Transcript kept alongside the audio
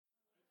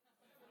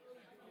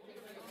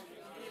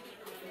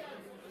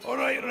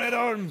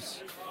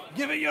arms!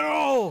 Give it your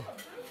all!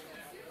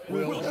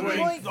 We'll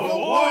drink the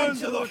wine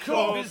till the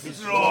cup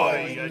is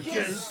dry, and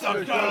kiss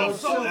the girls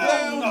so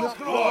they'll not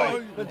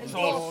cry, and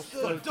toss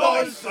the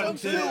dice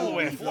until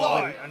we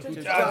fly,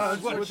 and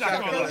dance with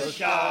Jack of the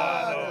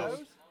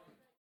Shadows.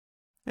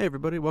 Hey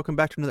everybody, welcome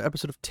back to another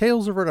episode of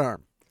Tales of Red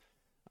Arm.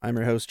 I'm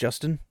your host,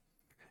 Justin,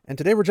 and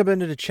today we're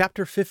jumping into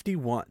Chapter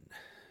 51,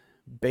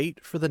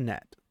 Bait for the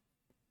Net.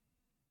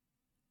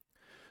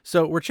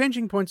 So we're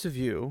changing points of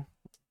view.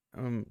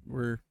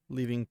 We're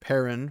leaving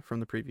Perrin from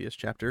the previous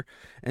chapter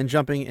and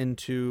jumping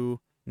into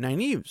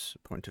Nynaeve's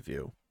point of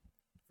view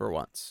for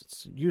once.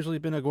 It's usually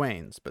been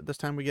Egwene's, but this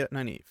time we get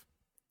Nynaeve.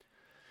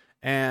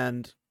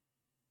 And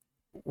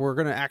we're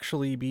going to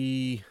actually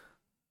be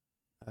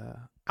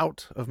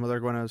out of Mother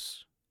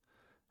Egwene's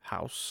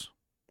house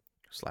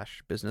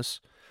 / business.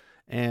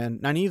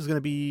 And Nynaeve's going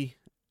to be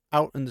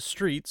out in the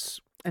streets,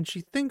 and she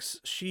thinks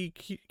she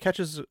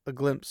catches a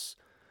glimpse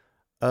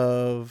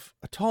of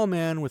a tall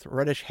man with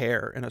reddish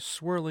hair and a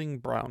swirling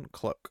brown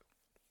cloak.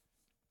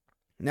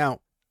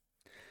 Now,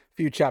 a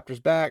few chapters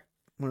back,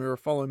 when we were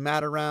following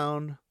Matt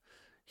around,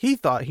 he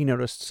thought he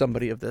noticed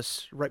somebody of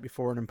this right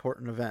before an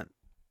important event.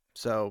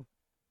 So,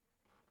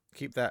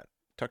 keep that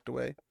tucked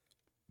away.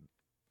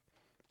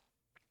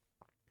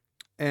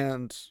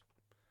 And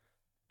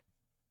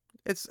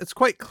it's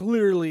quite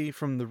clearly,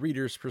 from the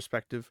reader's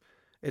perspective,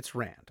 it's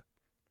Rand.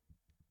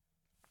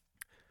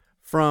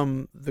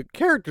 From the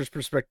character's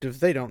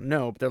perspective, they don't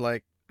know, but they're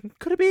like,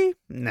 could it be?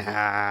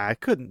 Nah, it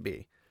couldn't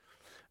be.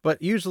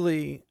 But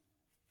usually,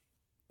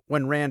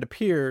 when Rand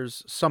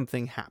appears,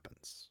 something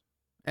happens.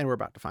 And we're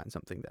about to find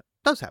something that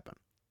does happen.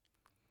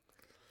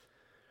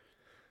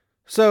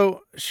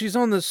 So, she's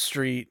on the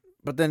street,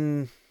 but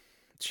then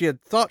she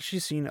had thought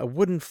she'd seen a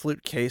wooden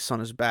flute case on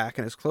his back,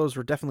 and his clothes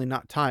were definitely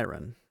not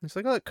Tyron. It's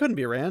like, oh, it couldn't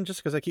be Rand.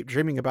 Just because I keep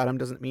dreaming about him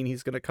doesn't mean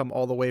he's going to come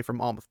all the way from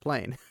Almouth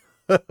Plain.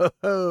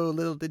 Oh,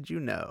 little did you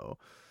know.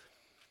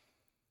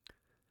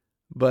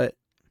 But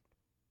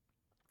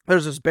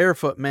there's this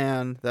barefoot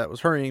man that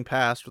was hurrying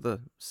past with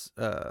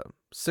a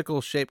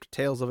sickle-shaped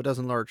tails of a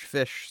dozen large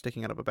fish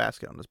sticking out of a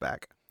basket on his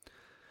back.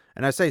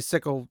 And I say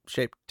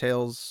sickle-shaped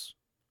tails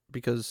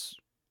because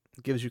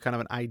it gives you kind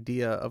of an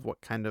idea of what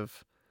kind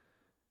of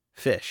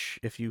fish.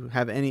 If you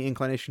have any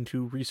inclination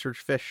to research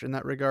fish in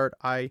that regard,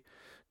 I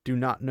do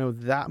not know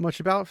that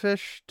much about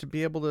fish to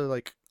be able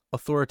to,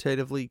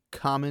 authoritatively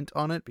comment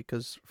on it,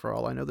 because for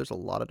all I know, there's a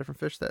lot of different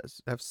fish that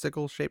have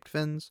sickle-shaped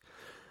fins,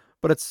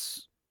 but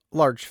it's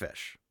large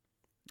fish.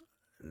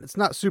 It's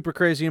not super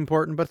crazy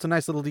important, but it's a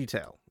nice little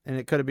detail, and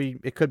it could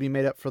be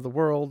made up for the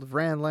world of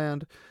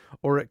Randland,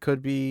 or it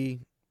could be,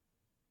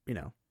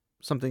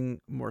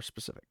 something more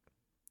specific.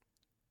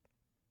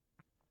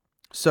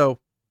 So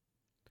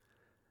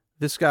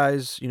this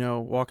guy's,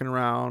 walking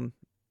around,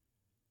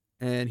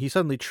 and he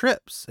suddenly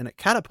trips, and it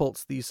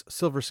catapults these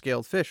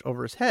silver-scaled fish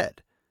over his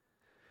head.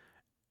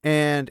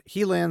 And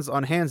he lands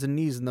on hands and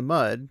knees in the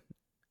mud,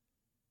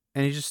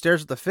 and he just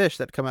stares at the fish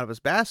that come out of his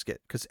basket,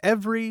 because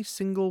every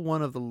single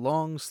one of the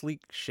long,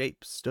 sleek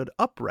shapes stood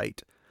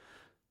upright,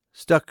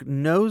 stuck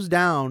nose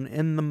down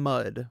in the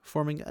mud,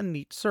 forming a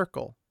neat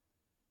circle.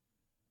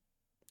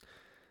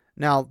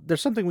 Now,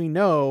 there's something we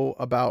know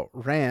about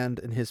Rand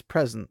and his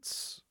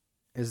presence,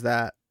 is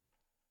that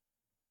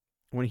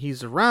when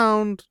he's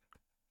around,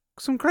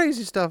 some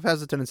crazy stuff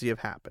has a tendency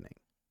of happening,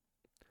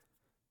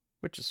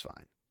 which is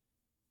fine.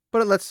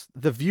 But it lets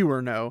the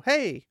viewer know,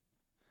 hey,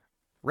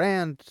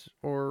 Rand,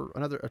 or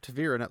a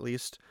ta'veren at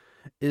least,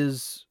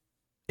 is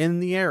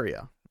in the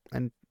area.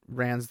 And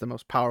Rand's the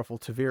most powerful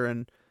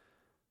ta'veren,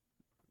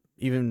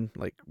 even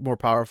more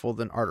powerful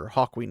than Arthur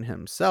Hawkwing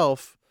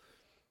himself.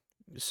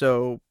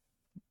 So,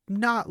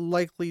 not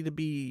likely to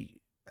be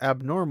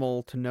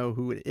abnormal to know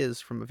who it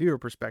is from a viewer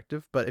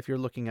perspective. But if you're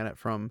looking at it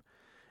from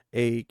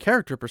a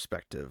character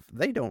perspective,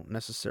 they don't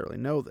necessarily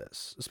know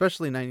this,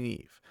 especially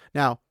Nynaeve.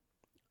 Now,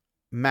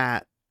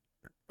 Matt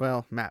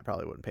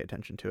probably wouldn't pay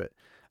attention to it.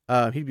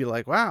 He'd be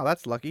like, wow,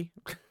 that's lucky.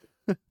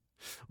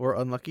 Or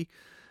unlucky.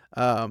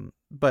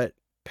 But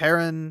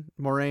Perrin,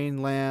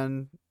 Moraine,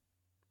 Lan,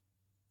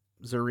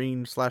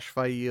 Zareen /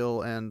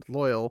 Fael, and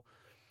Loyal,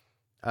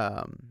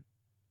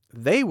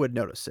 they would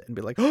notice it and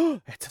be like,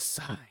 oh, it's a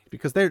sign.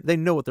 Because they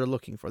know what they're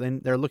looking for.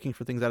 They're looking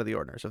for things out of the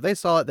ordinary. So if they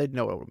saw it, they'd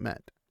know what it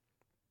meant.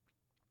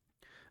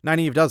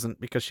 Nynaeve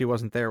doesn't, because she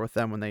wasn't there with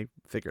them when they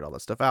figured all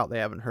that stuff out. They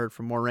haven't heard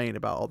from Moraine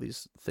about all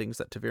these things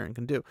that ta'veren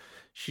can do.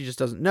 She just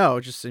doesn't know.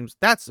 It just seems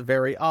that's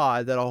very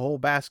odd that a whole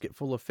basket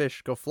full of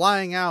fish go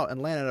flying out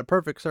and land in a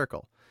perfect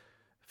circle,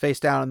 face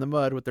down in the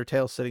mud with their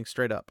tails sitting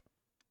straight up.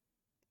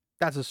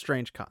 That's a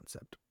strange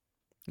concept.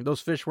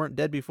 Those fish weren't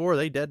dead before,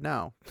 they dead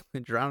now. They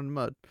drowned in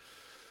mud.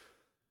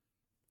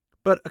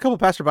 But a couple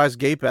passerbys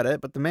gape at it,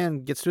 but the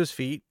man gets to his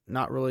feet,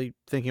 not really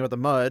thinking about the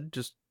mud,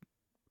 just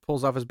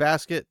pulls off his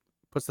basket,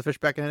 puts the fish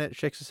back in it,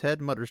 shakes his head,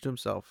 mutters to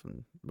himself,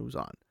 and moves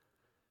on.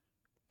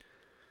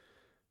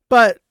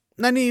 But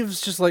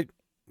Nynaeve's just like,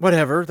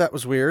 whatever, that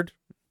was weird.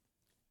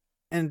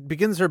 and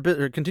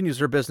continues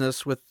her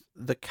business with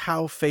the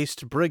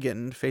cow-faced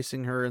brigand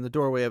facing her in the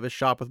doorway of his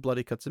shop with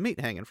bloody cuts of meat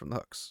hanging from the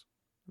hooks.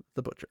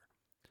 The butcher.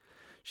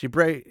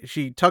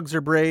 She tugs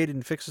her braid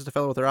and fixes the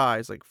fellow with her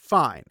eyes. Like,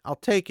 fine, I'll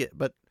take it,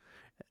 but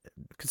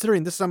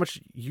considering this is how much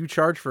you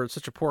charge for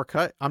such a poor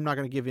cut, I'm not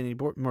going to give any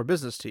more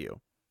business to you.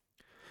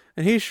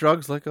 And he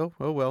shrugs like, oh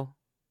well.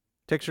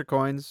 Takes her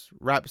coins,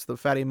 wraps the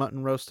fatty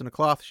mutton roast in a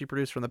cloth she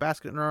produced from the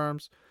basket in her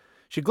arms.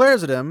 She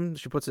glares at him.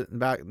 She puts it in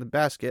the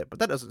basket, but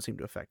that doesn't seem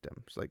to affect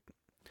him. It's like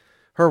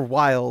her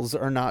wiles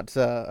are not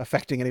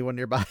affecting anyone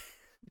nearby,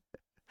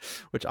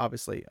 which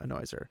obviously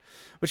annoys her.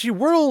 But she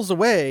whirls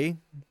away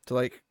to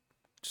like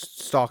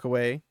stalk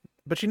away,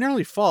 but she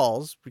nearly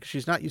falls because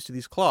she's not used to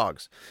these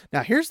clogs.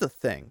 Now, here's the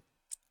thing.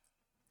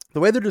 The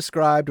way they're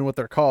described and what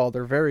they're called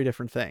are very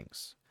different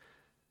things.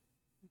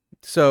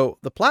 So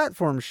the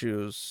platform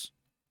shoes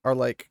are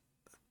like,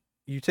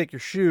 you take your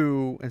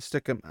shoe and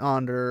stick them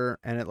under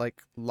and it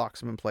like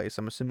locks them in place.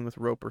 I'm assuming with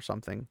rope or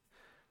something.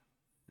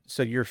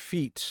 So your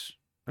feet,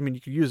 I mean,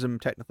 you could use them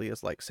technically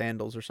as like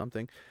sandals or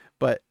something,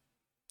 but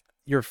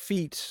your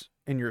feet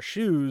and your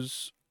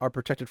shoes are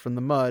protected from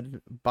the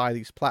mud by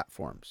these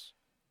platforms.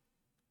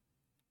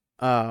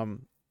 But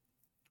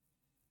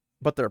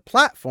they're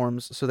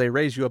platforms, so they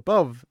raise you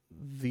above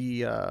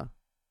the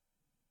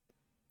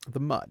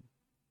mud.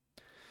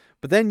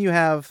 But then you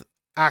have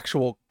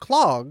actual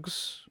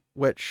clogs,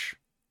 which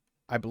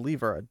I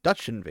believe are a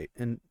Dutch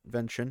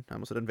invention. I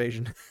almost said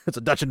invasion. It's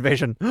a Dutch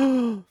invasion.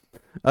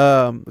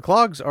 The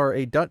clogs are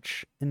a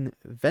Dutch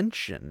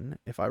invention,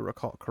 if I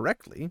recall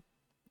correctly.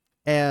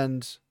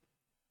 And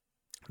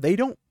they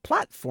don't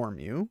platform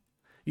you.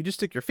 You just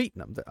stick your feet in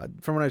them.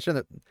 From what I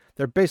understand,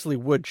 they're basically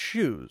wood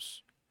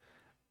shoes,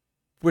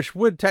 which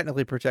would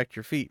technically protect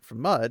your feet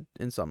from mud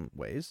in some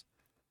ways.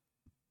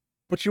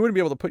 But you wouldn't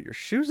be able to put your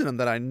shoes in them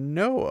that I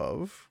know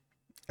of.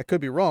 I could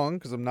be wrong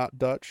because I'm not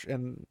Dutch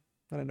and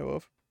that I know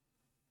of.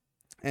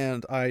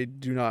 And I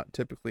do not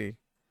typically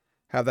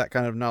have that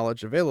kind of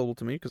knowledge available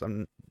to me because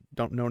I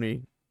don't know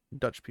any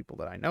Dutch people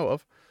that I know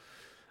of.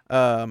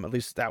 At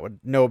least that would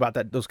know about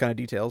those kind of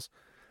details.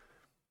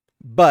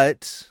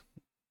 But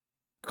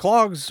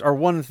clogs are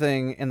one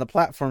thing and the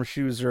platform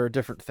shoes are a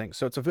different thing.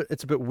 So it's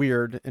a bit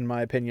weird, in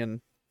my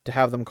opinion, to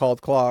have them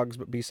called clogs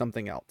but be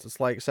something else. It's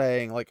like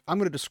saying, like, I'm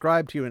going to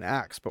describe to you an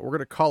axe, but we're going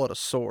to call it a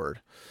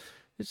sword.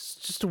 It's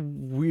just a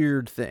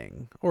weird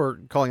thing.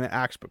 Or calling it an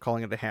axe but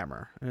calling it a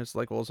hammer. And it's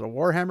like, well, is it a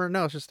war hammer?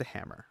 No, it's just a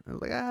hammer. And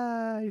it's like,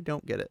 I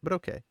don't get it, but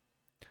okay.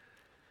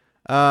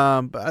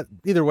 But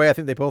either way, I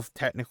think they both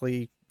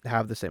technically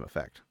have the same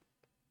effect.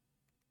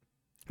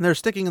 And they're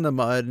sticking in the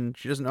mud, and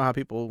she doesn't know how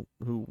people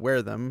who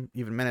wear them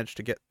even manage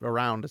to get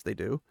around as they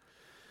do.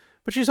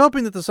 But she's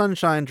hoping that the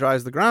sunshine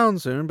dries the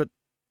ground soon, but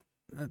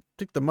I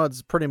think the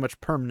mud's pretty much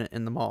permanent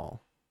in the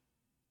mall.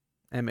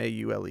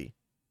 Maule.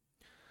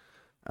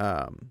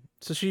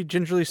 So she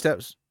gingerly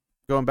steps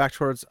going back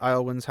towards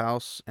Islewind's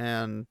house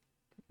and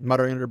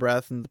muttering under her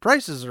breath. And the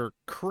prices are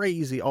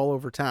crazy all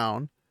over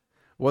town.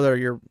 Whether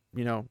you're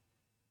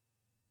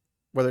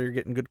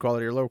getting good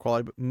quality or low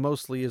quality, but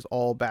mostly is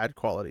all bad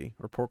quality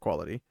or poor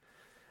quality.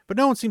 But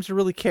no one seems to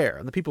really care.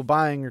 And the people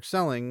buying or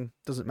selling,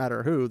 doesn't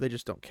matter who, they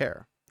just don't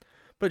care.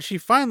 But she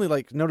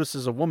finally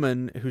notices a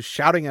woman who's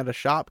shouting at a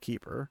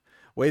shopkeeper,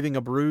 waving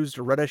a bruised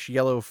reddish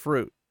yellow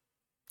fruit.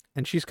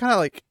 And she's kind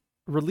of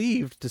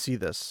relieved to see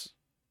this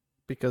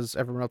because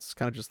everyone else is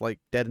kind of just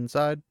dead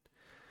inside.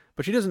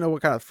 But she doesn't know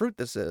what kind of fruit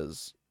this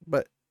is.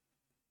 But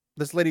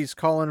this lady's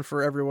calling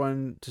for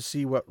everyone to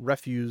see what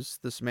refuse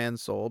this man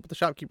sold. But the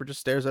shopkeeper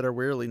just stares at her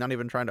wearily, not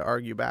even trying to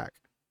argue back.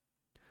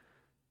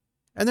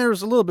 And there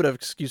was a little bit of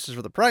excuses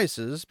for the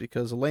prices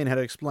because Elaine had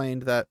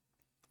explained that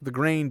the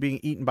grain being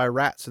eaten by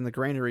rats in the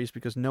granaries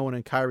because no one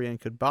in Cairhien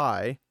could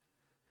buy,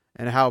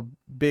 and how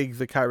big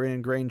the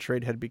Cairhien grain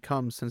trade had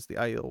become since the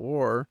Aiel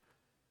War,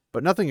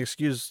 but nothing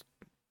excused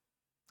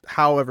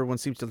how everyone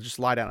seems to just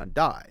lie down and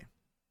die.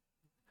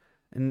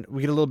 And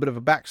we get a little bit of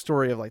a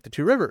backstory of the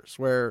Two Rivers,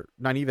 where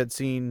Nynaeve had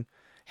seen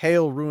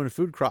hail ruin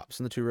food crops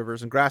in the Two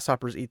Rivers, and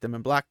grasshoppers eat them,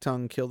 and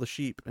Blacktongue kill the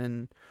sheep,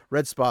 and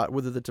Redspot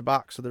wither the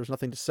tobacco, so there was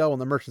nothing to sell when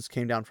the merchants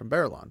came down from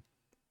Barillon.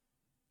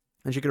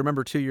 And she could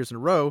remember 2 years in a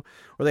row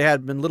where they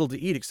had been little to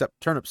eat except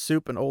turnip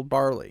soup and old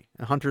barley,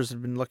 and hunters had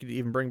been lucky to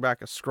even bring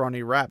back a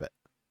scrawny rabbit.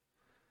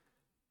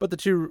 But the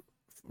Two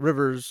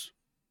Rivers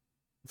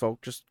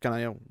folk just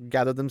kind of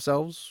gathered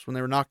themselves when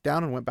they were knocked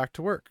down and went back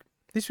to work.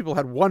 These people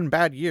had one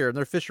bad year, and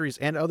their fisheries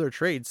and other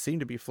trades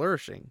seemed to be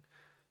flourishing,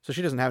 so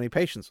she doesn't have any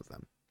patience with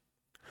them.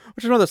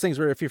 Which is one of those things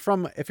where if you're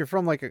from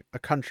a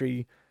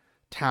country,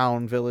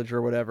 town, village,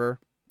 or whatever,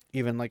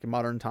 even in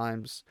modern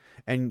times,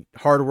 and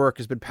hard work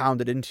has been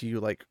pounded into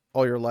you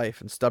all your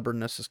life, and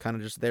stubbornness is kind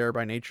of just there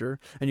by nature,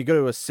 and you go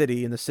to a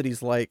city, and the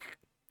city's like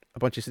a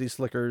bunch of city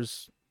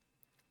slickers,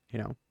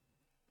 being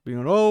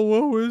oh,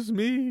 woe is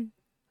me,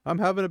 I'm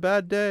having a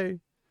bad day.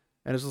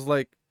 And it's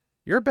just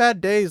your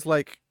bad day is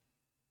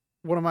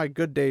one of my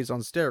good days on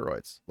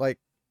steroids.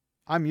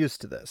 I'm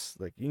used to this.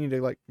 You need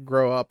to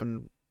grow up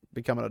and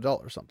become an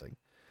adult or something.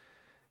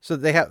 So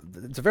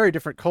it's a very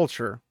different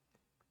culture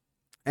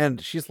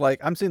And she's like,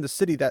 I'm seeing the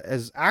city that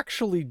is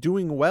actually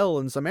doing well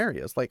in some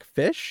areas, like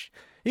fish.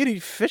 You'd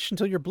eat fish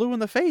until you're blue in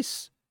the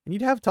face, and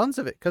you'd have tons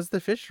of it because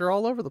the fish are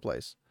all over the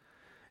place.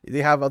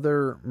 They have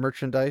other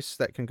merchandise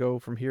that can go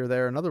from here,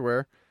 there, and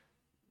otherwhere.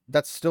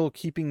 That's still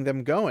keeping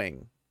them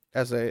going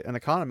as an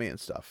economy and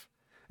stuff.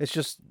 It's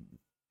just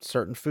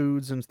certain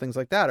foods and things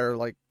like that are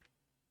like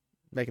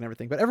making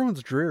everything. But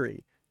everyone's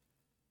dreary.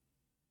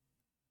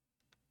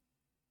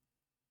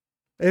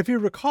 If you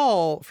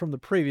recall from the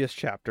previous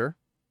chapter,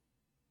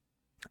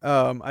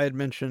 I had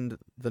mentioned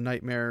the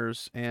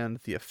nightmares and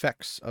the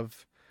effects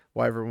of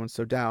why everyone's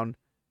so down.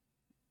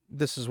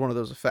 This is one of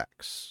those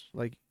effects.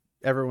 Like,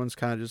 everyone's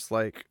kind of just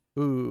like,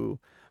 ooh.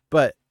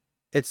 But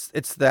it's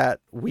that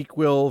weak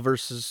will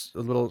versus a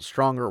little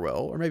stronger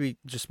will, or maybe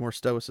just more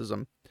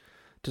stoicism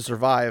to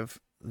survive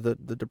the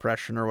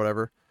depression or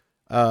whatever.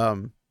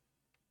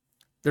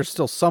 There's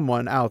still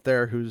someone out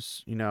there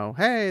who's,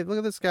 hey, look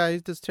at this guy, he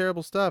does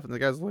terrible stuff. And the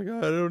guy's like,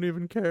 I don't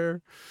even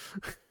care.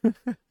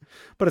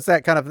 But it's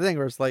that kind of thing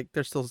where it's like,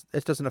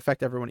 it doesn't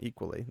affect everyone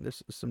equally.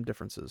 There's some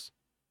differences.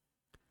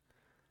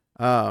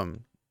 But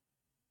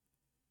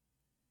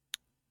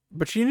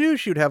she knew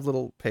she would have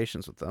little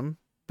patience with them.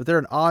 But they're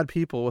an odd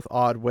people with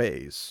odd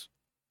ways.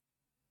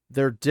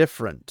 They're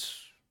different.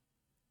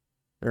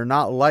 They're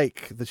not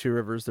like the Two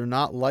Rivers. They're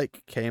not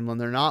like Camelin.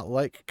 They're not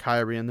like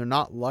Kyrian. They're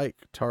not like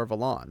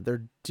Tar-Valon.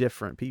 They're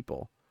different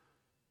people.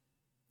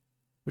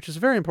 Which is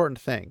a very important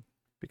thing,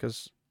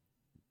 because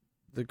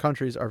the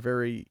countries are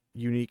very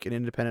unique and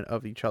independent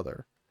of each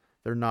other.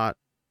 They're not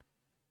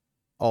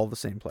all the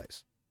same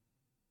place.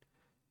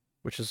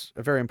 Which is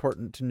very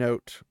important to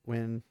note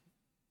when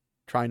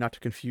trying not to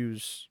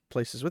confuse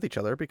places with each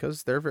other,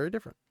 because they're very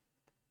different.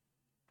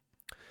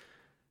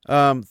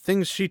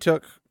 Things she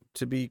took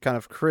to be kind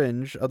of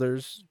cringe,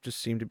 others just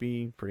seem to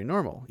be pretty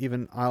normal.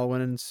 Even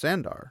Aylwin and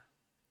Sandar.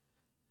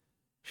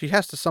 She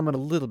has to summon a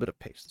little bit of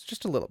patience,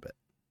 just a little bit.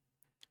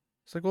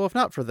 It's like, well, if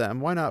not for them,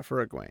 why not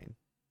for Egwene?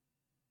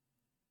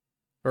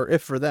 Or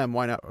if for them,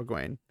 why not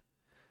Egwene?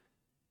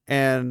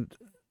 And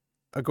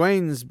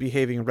Egwene's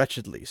behaving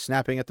wretchedly,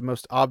 snapping at the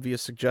most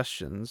obvious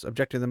suggestions,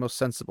 objecting to the most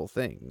sensible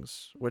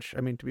things, which,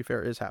 I mean, to be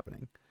fair, is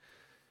happening.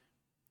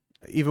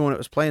 Even when it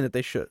was plain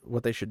that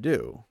what they should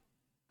do.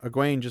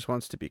 Egwene just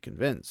wants to be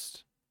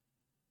convinced.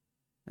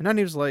 And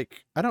Nynaeve's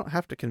like, I don't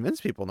have to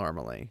convince people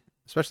normally,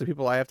 especially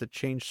people I have to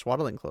change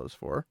swaddling clothes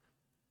for.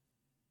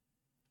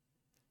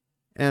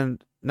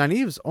 And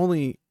Nynaeve's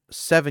only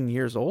 7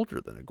 years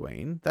older than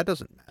Egwene. That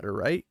doesn't matter,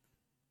 right?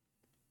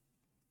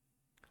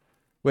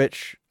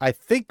 Which I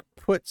think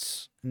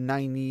puts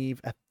Nynaeve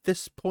at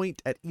this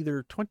point at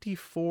either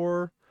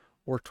 24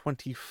 or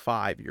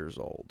 25 years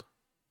old.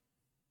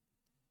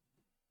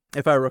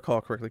 If I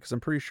recall correctly, because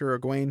I'm pretty sure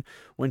Egwene,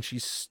 when she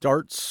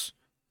starts,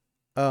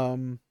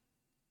 when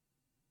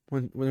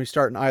we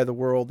start in Eye of the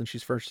World and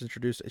she's first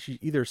introduced, she's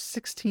either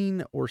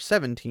 16 or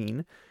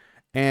 17,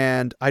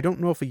 and I don't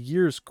know if a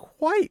year's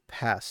quite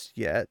passed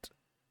yet,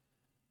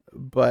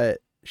 but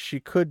she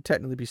could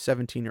technically be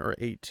 17 or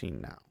 18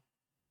 now.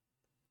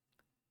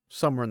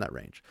 Somewhere in that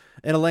range.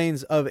 And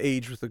Elaine's of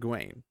age with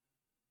Egwene.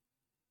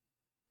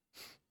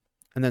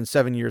 And then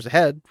 7 years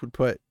ahead would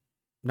put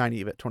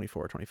Nynaeve at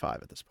 24 or 25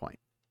 at this point.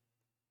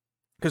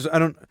 Because I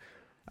don't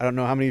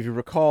know how many of you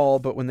recall,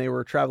 but when they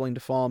were traveling to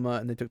Falma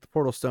and they took the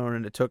Portal Stone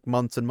and it took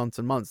months and months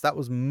and months, that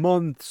was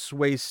months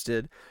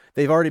wasted.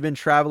 They've already been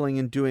traveling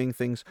and doing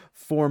things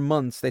for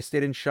months. They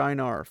stayed in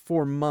Shinar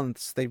for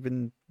months. They've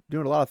been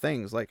doing a lot of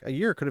things. Like, a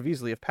year could have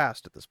easily have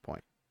passed at this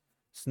point.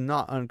 It's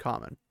not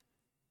uncommon.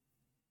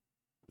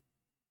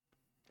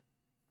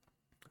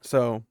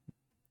 So, and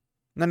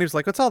then he was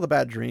like, "What's all the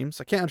bad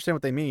dreams? I can't understand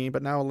what they mean,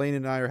 but now Elaine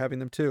and I are having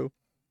them too.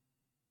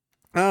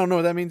 I don't know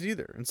what that means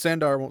either." And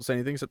Sandar won't say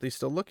anything except he's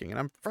still looking, and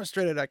I'm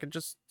frustrated I could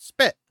just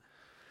spit.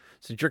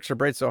 So he jerks her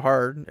braid so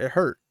hard, it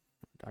hurt.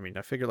 I mean,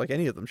 I figured like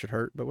any of them should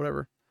hurt, but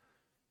whatever.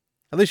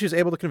 At least she was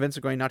able to convince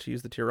Egwene not to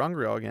use the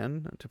Tirangriel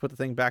again, and to put the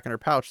thing back in her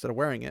pouch instead of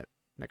wearing it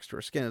next to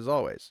her skin as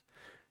always.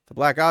 The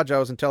Black Ajah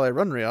was in Tele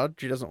Runriad.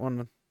 She doesn't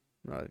want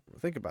to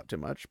think about too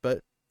much,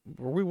 but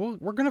we're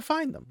going to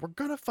find them. We're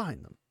going to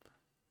find them.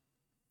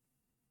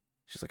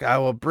 She's like, "I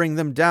will bring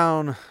them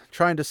down,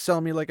 trying to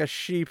sell me like a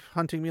sheep,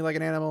 hunting me like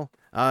an animal.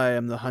 I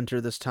am the hunter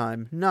this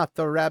time, not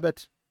the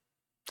rabbit."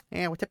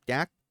 What's up,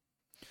 Jack?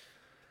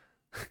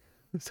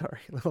 Sorry,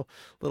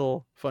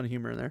 little fun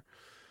humor in there.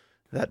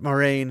 That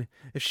Moraine,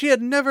 if she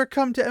had never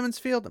come to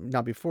Emmonsfield.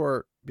 Now,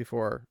 before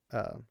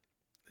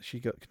she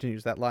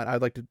continues that line,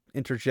 I'd like to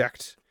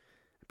interject.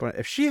 But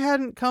if she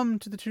hadn't come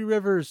to the Two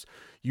Rivers,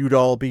 you'd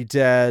all be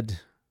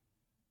dead.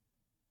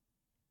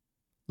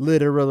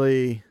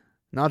 Literally.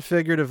 Not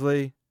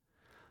figuratively,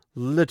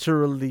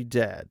 literally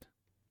dead.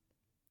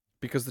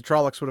 Because the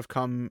Trollocs would have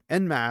come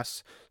en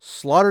masse,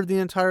 slaughtered the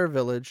entire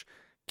village,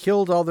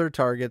 killed all their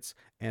targets,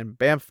 and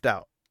bamfed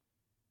out.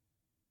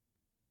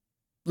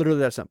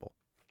 Literally that simple.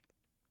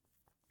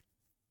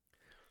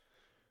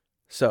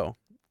 So,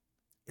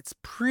 it's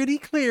pretty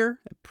clear,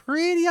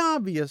 pretty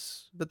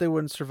obvious that they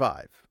wouldn't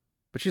survive.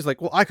 But she's like,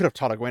 well, I could have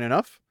taught Egwene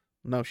enough.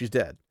 No, she's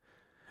dead.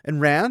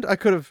 And Rand, I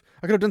could have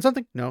done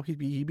something. No, he'd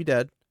be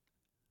dead.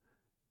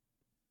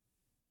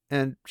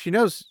 And she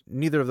knows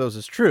neither of those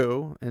is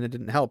true, and it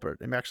didn't help her.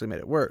 It actually made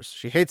it worse.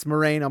 She hates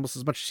Moraine almost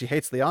as much as she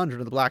hates Leandrin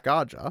of the Black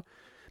Oddjaw,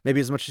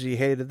 maybe as much as she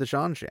hated the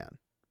Shanshan.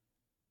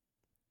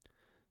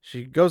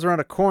 She goes around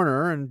a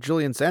corner, and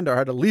Julian Sandar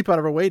had to leap out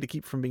of her way to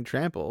keep from being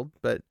trampled,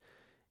 but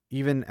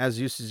even as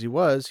used as he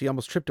was, he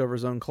almost tripped over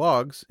his own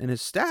clogs, and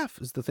his staff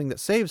is the thing that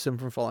saves him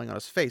from falling on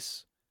his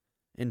face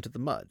into the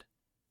mud.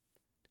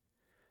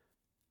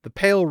 The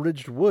pale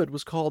ridged wood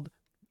was called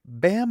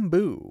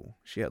bamboo,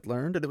 she had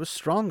learned, and it was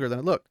stronger than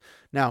it looked.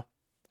 Now,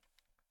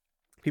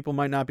 people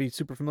might not be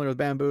super familiar with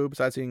bamboo,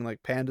 besides seeing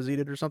like pandas eat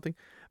it or something.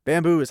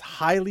 Bamboo is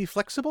highly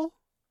flexible,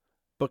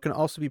 but can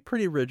also be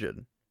pretty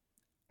rigid.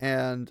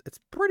 And it's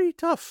pretty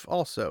tough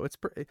also.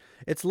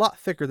 It's a lot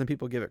thicker than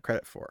people give it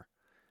credit for.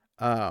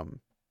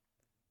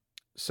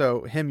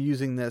 So him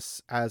using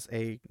this as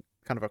a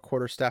kind of a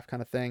quarterstaff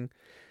kind of thing,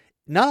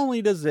 not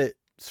only does it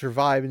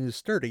survive and is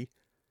sturdy,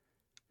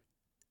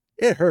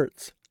 it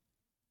hurts.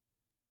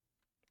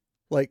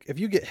 Like, if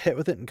you get hit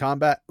with it in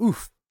combat,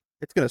 oof,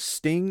 it's going to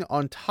sting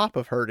on top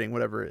of hurting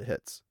whatever it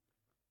hits.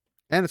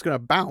 And it's going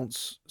to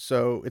bounce,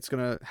 so it's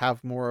going to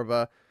have more of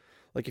a,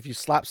 like, if you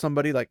slap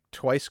somebody, like,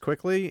 twice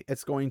quickly,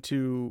 it's going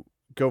to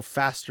go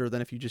faster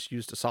than if you just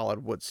used a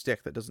solid wood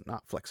stick that doesn't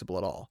not flexible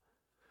at all.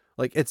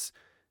 Like, it's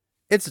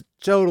a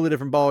totally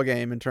different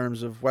ballgame in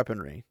terms of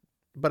weaponry,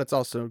 but it's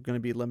also going to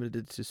be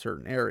limited to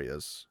certain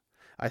areas.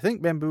 I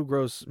think bamboo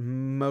grows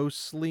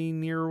mostly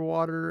near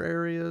water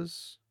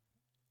areas.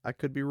 I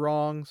could be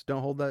wrong, so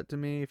don't hold that to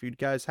me. If you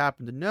guys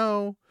happen to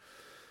know,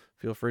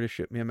 feel free to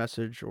shoot me a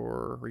message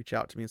or reach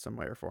out to me in some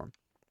way or form.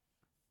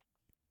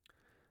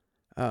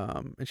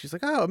 And she's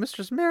like, "Oh,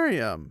 Mistress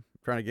Miriam,"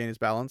 trying to gain his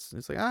balance. And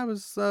he's like, "I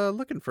was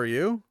looking for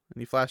you."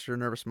 And he flashed her a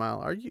nervous smile.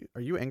 Are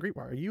you angry?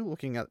 Why are you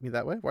looking at me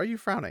that way? Why are you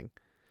frowning?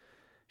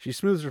 She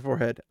smooths her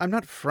forehead. "I'm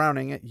not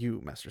frowning at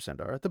you, Master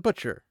Sandar. At the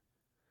butcher."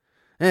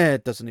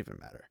 It doesn't even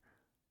matter.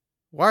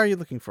 "Why are you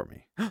looking for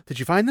me? Did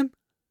you find them?"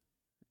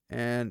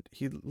 And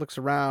he looks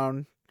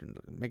around,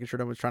 making sure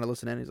no one's trying to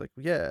listen in. He's like,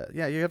 yeah,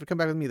 you have to come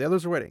back with me. The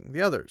others are waiting.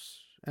 The others.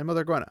 And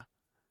Mother Gwenna.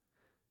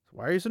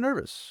 "Why are you so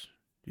nervous?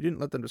 You didn't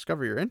let them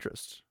discover your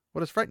interest.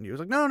 What has frightened you?" He's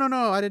like, No,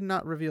 I did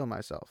not reveal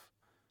myself.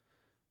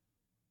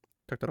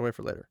 Tuck that away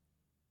for later.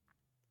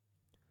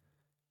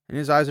 And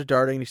his eyes are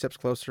darting, and he steps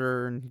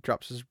closer, and he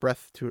drops his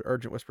breath to an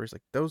urgent whisper. He's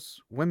like, "Those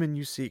women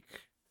you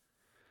seek,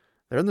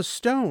 they're in the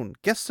stone,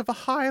 guests of a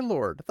High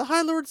Lord, the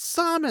High Lord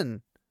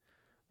Saman.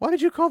 Why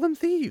did you call them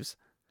thieves?"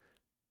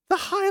 "The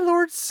High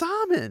Lord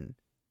Saman!"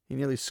 He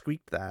nearly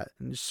squeaked that,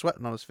 and he's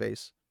sweating on his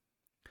face.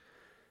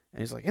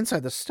 And he's like,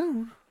 "Inside the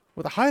stone?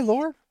 With a High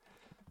Lord?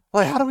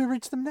 Well, how do we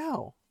reach them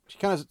now?" She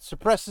kind of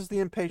suppresses the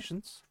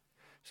impatience.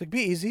 She's like,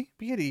 "Be easy.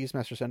 Be at ease,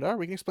 Master Sandar.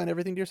 We can explain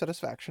everything to your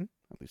satisfaction.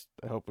 At least,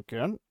 I hope we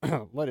can.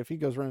 What if he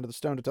goes running to the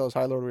stone to tell his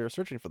High Lord we are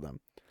searching for them?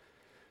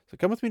 So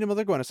come with me to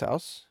Mother Gwenna's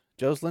house.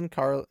 Jocelyn,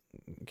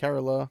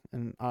 Carola,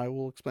 and I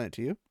will explain it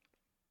to you."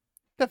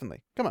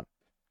 "Definitely. Come on."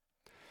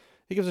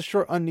 He gives a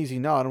short, uneasy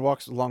nod and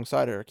walks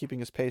alongside her, keeping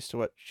his pace to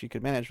what she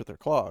could manage with her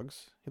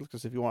clogs. He looked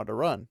as if he wanted to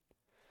run.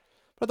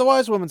 But at the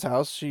wise woman's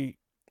house, she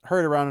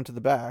hurried around into the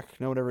back.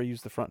 No one ever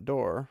used the front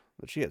door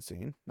that she had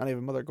seen, not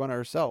even Mother Gwenna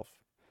herself.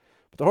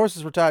 But the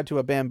horses were tied to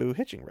a bamboo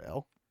hitching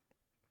rail.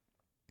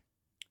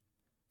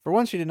 For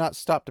once, she did not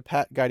stop to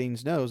pat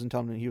Gaidine's nose and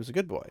tell him he was a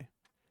good boy,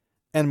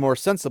 and more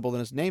sensible than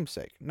his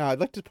namesake. Now, I'd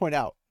like to point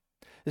out,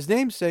 his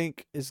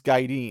namesake is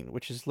Gaidine,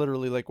 which is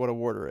literally like what a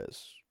warder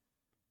is.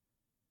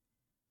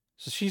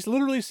 So she's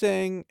literally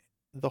saying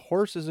the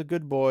horse is a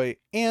good boy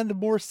and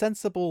more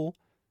sensible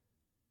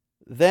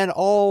than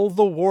all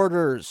the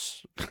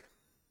warders.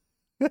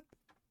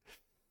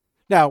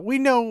 Now, we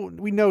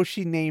know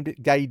she named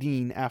it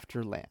Gaidine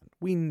after land.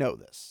 We know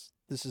this.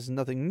 This is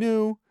nothing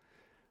new,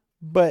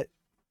 but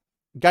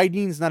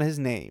Gaidine's not his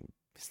name.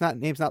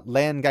 Name's not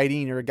Lan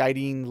Gaidine or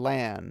Gaidine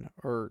Lan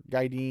or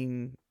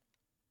Gaidine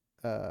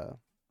Gaidine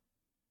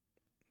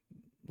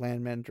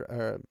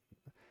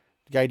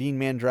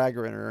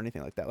Mandragoran or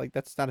anything like that. Like,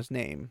 that's not his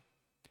name.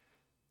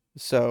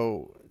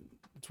 So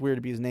it's weird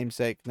to be his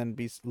namesake and then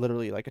be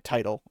literally like a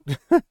title.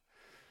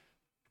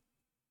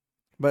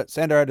 But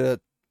Sandar had to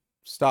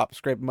stop,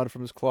 scrape mud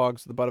from his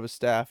clogs to the butt of his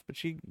staff, but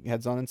she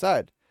heads on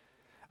inside.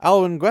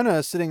 Alwyn Gwenna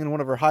is sitting in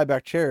one of her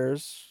high-back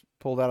chairs,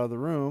 pulled out of the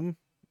room,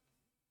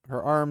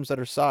 her arms at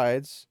her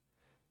sides.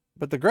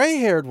 But the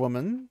gray-haired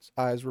woman's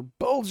eyes were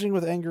bulging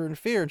with anger and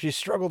fear, and she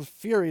struggled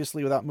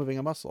furiously without moving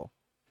a muscle.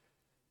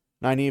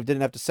 Nynaeve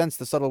didn't have to sense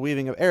the subtle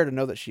weaving of air to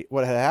know that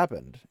what had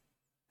happened.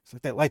 It's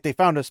like that light they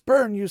found us.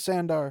 Burn, you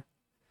Sandar!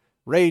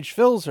 Rage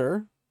fills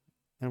her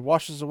and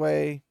washes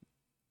away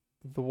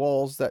the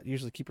walls that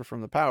usually keep her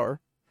from the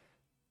power.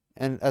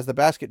 And as the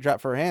basket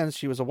dropped for her hands,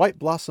 she was a white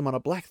blossom on a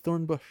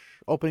blackthorn bush,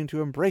 opening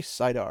to embrace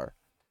Saidar.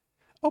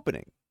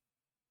 Opening.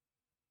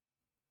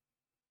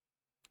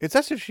 It's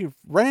as if she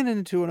ran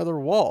into another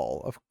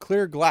wall of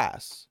clear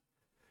glass.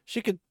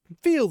 She could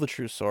feel the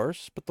true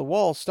source, but the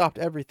wall stopped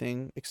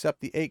everything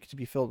except the ache to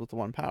be filled with the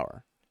one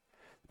power.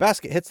 The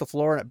Basket hits the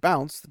floor and it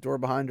bounced. The door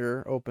behind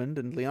her opened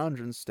and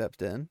Leandrin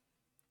stepped in,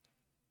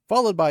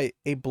 followed by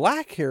a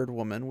black-haired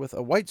woman with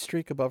a white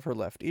streak above her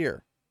left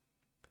ear.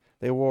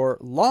 They wore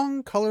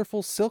long,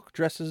 colorful silk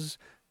dresses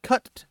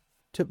cut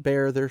to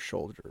bare their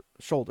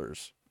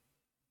shoulders,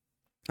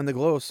 and the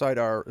glow of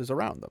Sidar is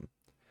around them.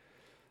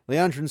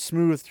 Leandrin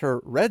smoothed her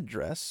red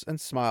dress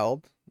and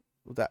smiled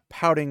with that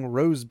pouting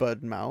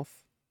rosebud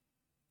mouth,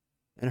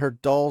 and her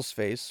doll's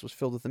face was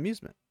filled with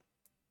amusement.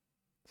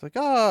 It's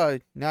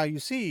like, now you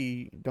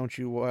see, don't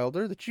you,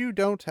 Wilder, that you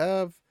don't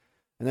have...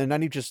 And then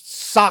Nynaeve just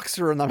socks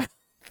her in the mouth.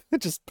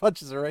 It just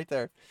punches her right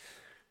there.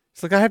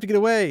 It's like, I have to get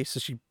away. So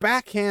she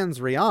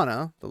backhands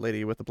Rihanna, the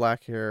lady with the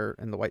black hair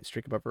and the white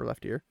streak above her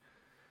left ear,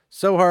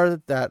 so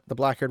hard that the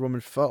black-haired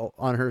woman fell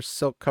on her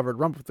silk-covered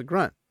rump with a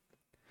grunt.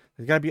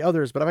 There's got to be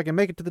others, but if I can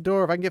make it to the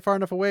door, if I can get far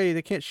enough away,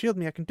 they can't shield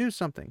me, I can do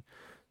something.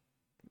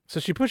 So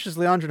she pushes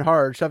Leandrin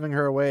hard, shoving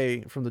her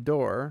away from the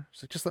door.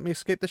 She's like, just let me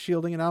escape the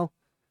shielding and And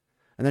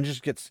then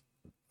just gets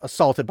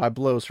assaulted by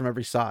blows from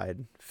every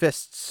side.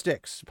 Fists,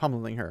 sticks,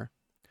 pummeling her.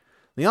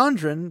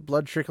 Leandrin,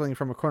 blood trickling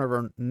from a corner of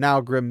her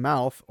now grim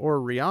mouth, or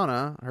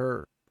Rihanna,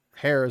 her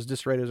hair as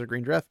disarrayed as her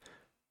green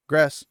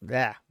dress,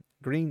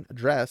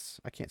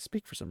 I can't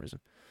speak for some reason,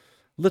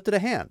 lifted a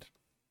hand.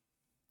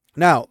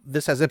 Now,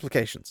 this has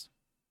implications.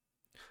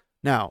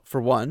 Now, for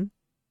one,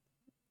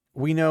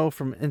 we know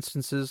from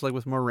instances like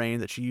with Moraine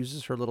that she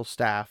uses her little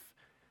staff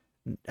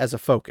as a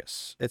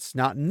focus. It's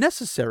not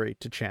necessary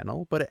to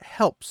channel, but it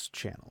helps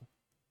channel.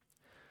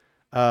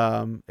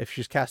 If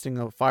she's casting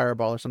a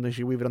fireball or something,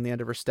 she weave it on the end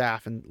of her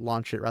staff and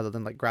launch it rather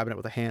than like grabbing it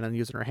with a hand and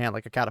using her hand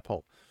like a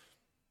catapult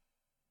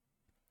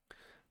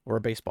or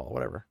a baseball,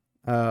 whatever.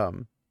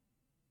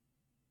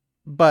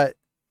 But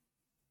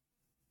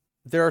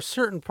there are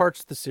certain parts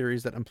of the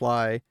series that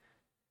imply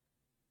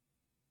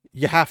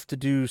you have to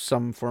do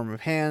some form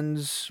of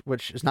hands,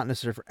 which is not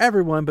necessary for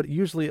everyone, but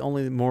usually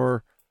only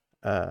more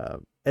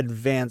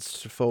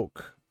advanced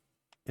folk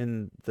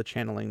in the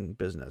channeling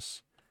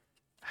business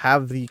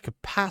have the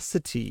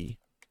capacity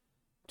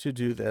to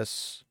do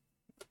this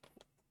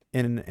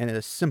in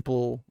a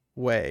simple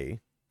way.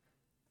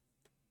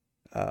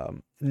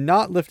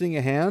 Not lifting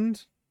a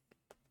hand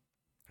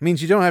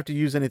means you don't have to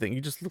use anything.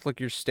 You just look like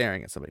you're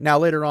staring at somebody. Now,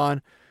 later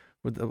on,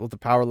 with the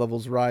power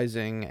levels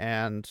rising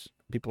and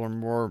people are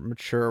more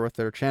mature with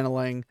their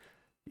channeling,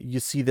 you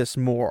see this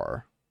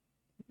more.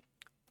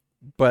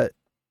 But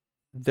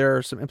there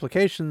are some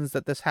implications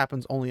that this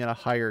happens only at a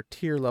higher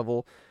tier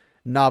level.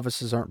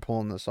 Novices aren't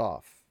pulling this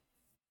off.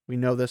 We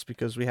know this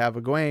because we have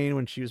Egwene,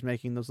 when she was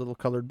making those little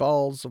colored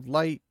balls of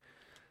light,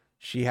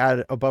 she had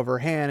it above her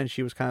hand and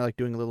she was kind of like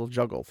doing a little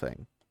juggle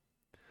thing.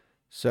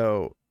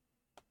 So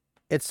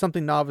it's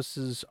something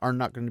novices are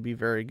not going to be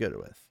very good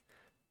with.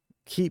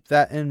 Keep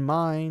that in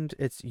mind.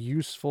 It's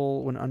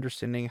useful when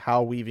understanding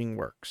how weaving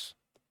works.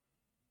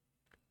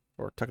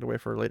 Or tuck it away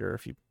for later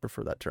if you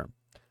prefer that term.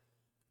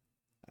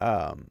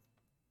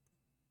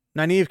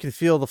 Nynaeve can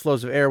feel the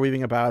flows of air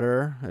weaving about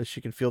her as she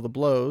can feel the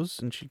blows,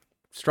 and she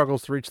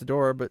struggles to reach the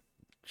door, but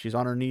she's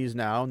on her knees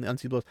now, and the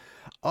unseen blows.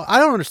 I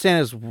don't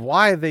understand is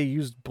why they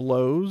used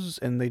blows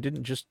and they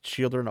didn't just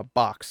shield her in a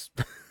box.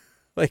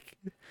 Like,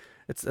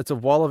 it's a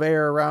wall of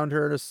air around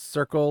her in a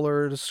circle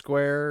or in a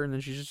square, and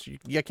then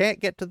you can't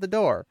get to the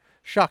door.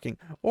 Shocking.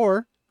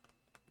 Or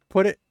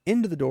put it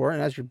into the door,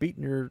 and as you're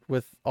beating her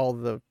with all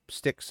the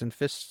sticks and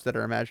fists that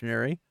are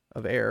imaginary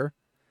of air,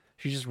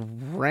 she just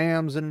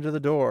rams into the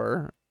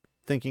door,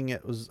 thinking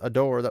it was a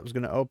door that was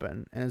going to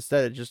open, and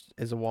instead it just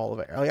is a wall of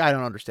air. Like, I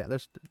don't understand.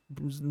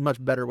 There's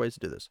much better ways to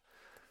do this.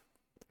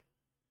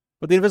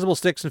 But the invisible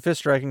sticks and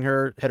fists striking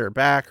her hit her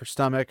back, her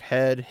stomach,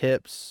 head,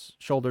 hips,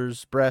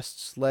 shoulders,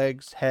 breasts,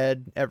 legs,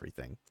 head,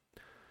 everything.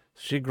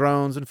 She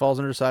groans and falls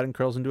on her side and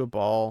curls into a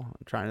ball,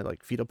 trying to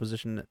like fetal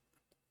position it.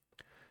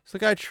 It's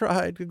like, I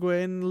tried,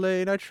 Egwene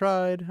Lane, I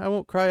tried. I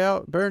won't cry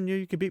out, burn you,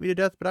 you can beat me to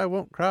death, but I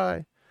won't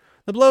cry.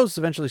 The blows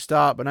eventually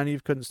stop, but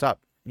Nynaeve couldn't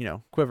stop,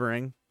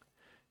 quivering.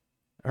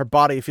 Her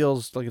body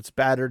feels like it's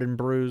battered and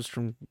bruised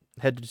from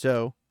head to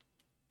toe.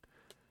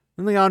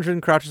 Then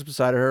Leandrin crouches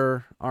beside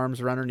her,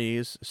 arms around her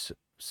knees,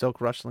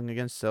 silk rustling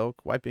against silk,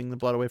 wiping the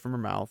blood away from her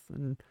mouth.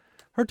 And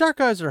her dark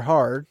eyes are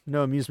hard,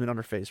 no amusement on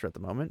her face right at the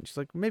moment. She's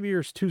like, maybe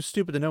you're too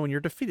stupid to know when you're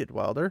defeated,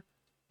 Wilder.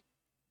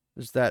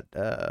 There's that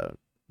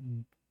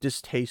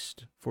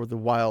distaste for the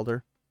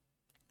Wilder.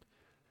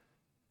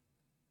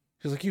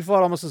 She's like, you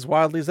fought almost as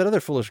wildly as that other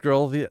foolish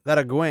girl, that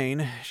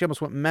Egwene. She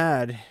almost went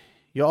mad.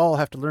 You all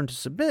have to learn to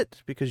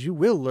submit, because you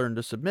will learn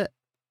to submit.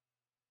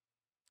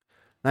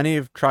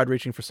 Nynaeve tried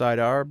reaching for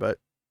Sidar, but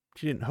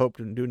she didn't hope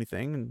to do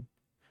anything, and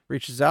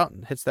reaches out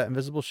and hits that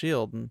invisible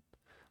shield. And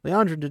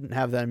Leandrin didn't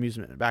have that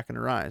amusement back in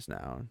her eyes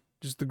now.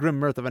 Just the grim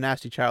mirth of a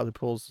nasty child who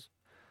pulls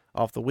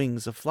off the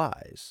wings of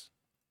flies.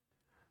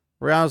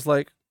 Rihanna's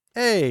like,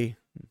 hey,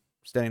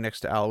 standing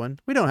next to Alwyn,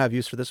 we don't have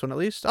use for this one at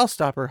least. I'll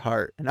stop her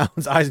heart. And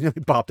Alwyn's eyes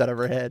nearly popped out of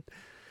her head.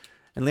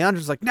 And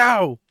Leandrin's like,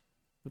 no!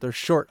 With her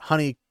short,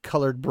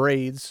 honey-colored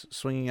braids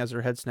swinging as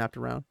her head snapped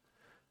around.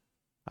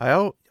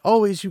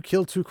 Always you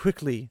kill too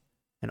quickly,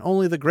 and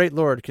only the great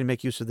lord can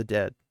make use of the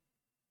dead.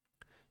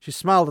 She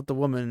smiled at the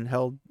woman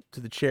held to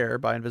the chair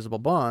by invisible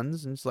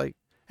bonds, and it's like,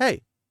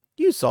 hey,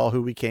 you saw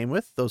who we came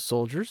with, those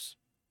soldiers.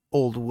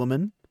 Old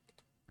woman.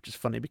 Which is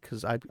funny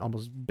because I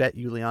almost bet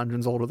you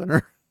Leandrin's older than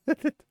her.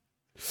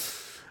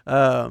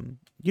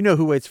 You know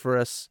who waits for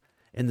us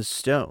in the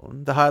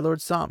stone, the High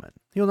Lord Salmon.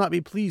 He will not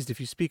be pleased if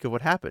you speak of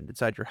what happened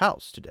inside your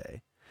house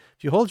today.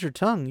 If you hold your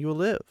tongue, you will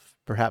live,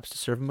 perhaps to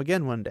serve him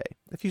again one day.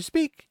 If you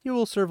speak, you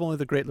will serve only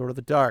the great Lord of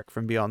the Dark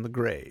from beyond the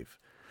grave.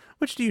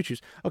 Which do you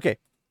choose? Okay,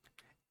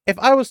 if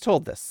I was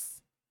told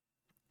this,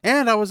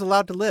 and I was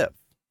allowed to live,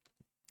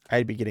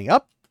 I'd be getting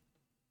up,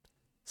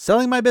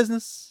 selling my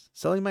business,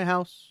 selling my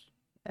house,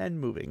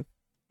 and moving.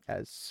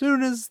 As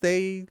soon as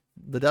the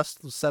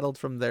dust was settled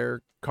from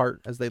their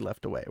cart as they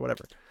left away,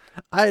 whatever.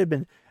 I had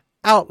been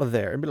out of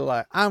there and be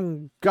like,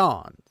 I'm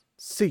gone.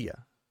 See ya.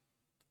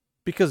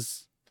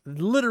 Because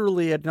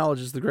literally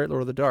acknowledges the great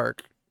Lord of the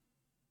Dark.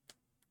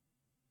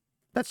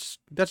 That's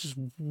just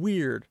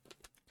weird.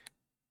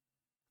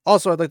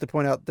 Also, I'd like to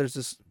point out there's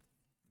this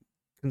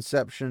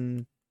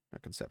conception.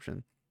 Not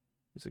conception.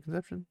 Is it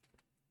conception?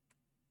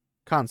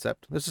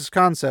 Concept. There's this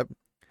concept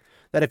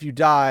that if you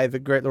die, the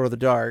great Lord of the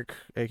Dark,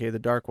 aka the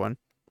Dark One,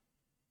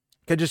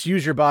 can just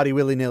use your body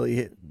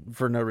willy-nilly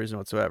for no reason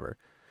whatsoever.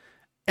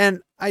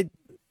 And I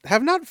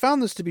have not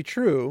found this to be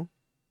true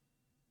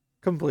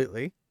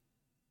completely.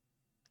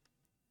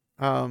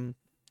 I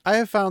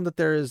have found that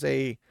there is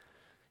a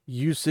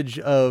usage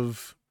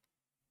of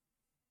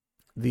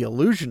the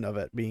illusion of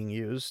it being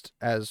used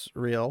as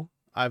real.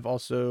 I've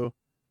also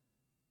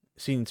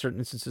seen certain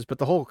instances, but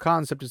the whole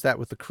concept is that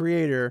with the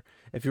creator,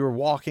 if you were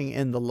walking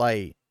in the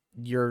light,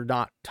 you're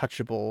not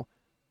touchable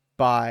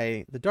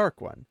by the Dark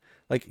One.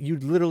 Like, you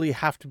literally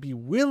have to be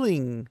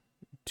willing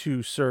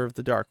to serve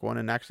the Dark One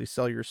and actually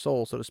sell your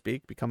soul, so to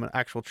speak, become an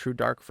actual true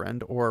Dark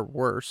Friend, or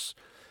worse,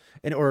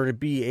 in order to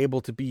be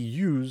able to be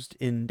used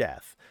in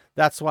death.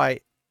 That's why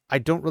I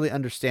don't really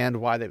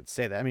understand why they would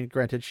say that. I mean,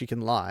 granted, she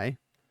can lie,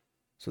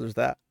 so there's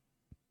that.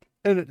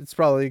 And it's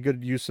probably a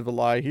good use of a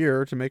lie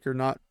here to make her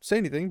not say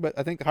anything, but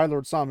I think High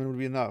Lord Salmon would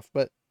be enough.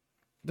 But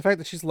the fact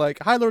that she's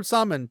like, High Lord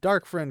Salmon,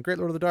 Dark Friend, Great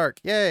Lord of the Dark,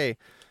 yay!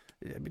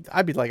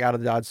 I'd be like out of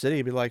the Dodge City.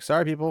 I'd be like,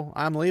 sorry people,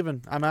 I'm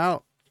leaving. I'm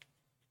out.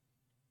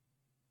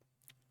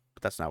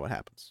 But that's not what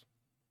happens.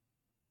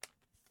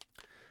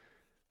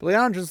 But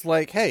Leandrin's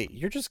like, hey,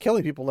 you're just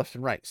killing people left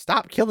and right.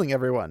 Stop killing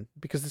everyone,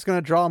 because it's going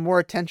to draw more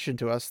attention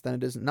to us than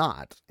it is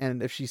not.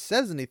 And if she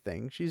says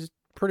anything, she's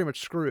pretty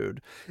much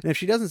screwed. And if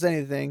she doesn't say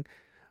anything,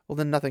 well,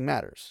 then nothing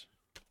matters.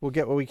 We'll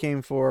get what we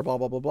came for, blah,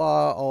 blah, blah,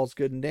 blah. All's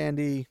good and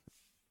dandy.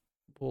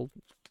 We'll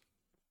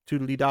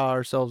toodly-da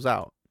ourselves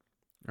out,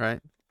 right?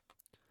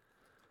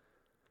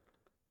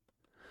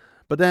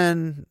 But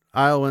then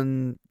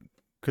Iowyn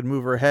could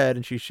move her head,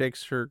 and she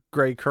shakes her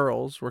gray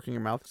curls, working her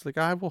mouth. It's like,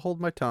 I will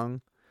hold my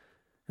tongue.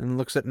 And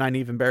looks at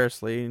Nynaeve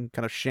embarrassedly and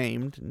kind of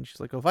shamed. And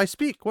she's like, well, if I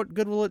speak, what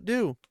good will it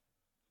do?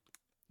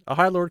 A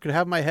High Lord could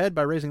have my head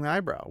by raising the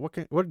eyebrow.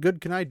 What good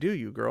can I do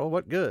you, girl?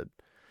 What good?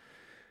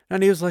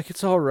 And he was like,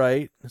 it's all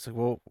right. It's like,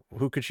 well,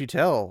 who could she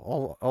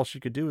tell? All she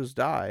could do is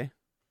die.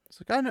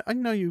 It's like, I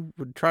know you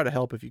would try to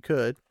help if you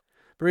could.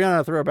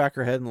 Brianna threw back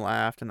her head and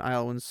laughed, and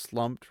Iowyn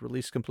slumped,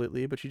 released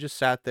completely, but she just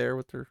sat there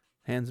with her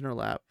hands in her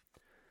lap.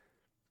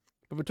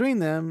 But between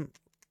them,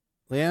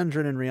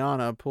 Leandrin and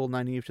Rihanna pulled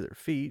Nynaeve to their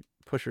feet,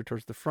 push her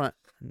towards the front,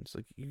 and it's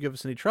like, you give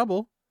us any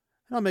trouble,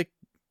 and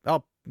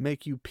I'll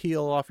make you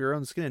peel off your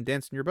own skin and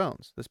dance in your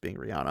bones. This being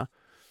Rihanna.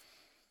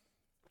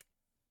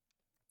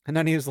 And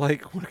then he was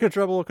like, what kind of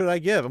trouble could I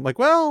give? I'm like,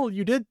 well,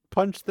 you did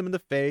punch them in the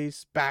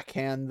face,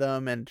 backhand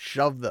them, and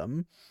shove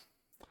them.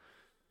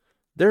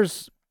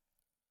 There's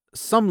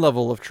some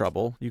level of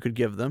trouble you could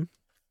give them.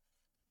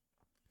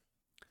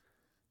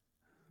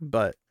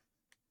 But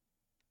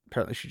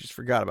apparently she just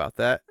forgot about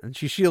that. And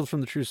she shields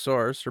from the true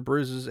source. Her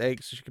bruises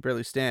ached so she could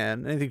barely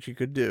stand. Anything she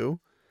could do,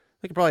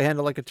 they could probably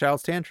handle like a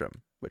child's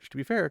tantrum. Which, to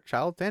be fair,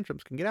 child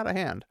tantrums can get out of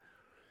hand.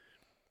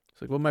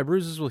 It's like, well, my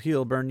bruises will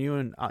heal, burn you,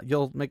 and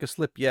you'll make a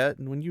slip yet.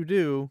 And when you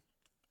do...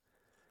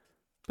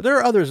 But there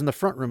are others in the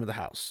front room of the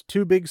house.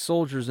 2 big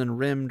soldiers in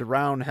rimmed,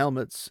 round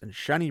helmets and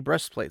shiny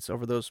breastplates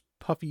over those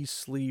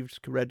puffy-sleeved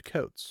red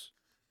coats.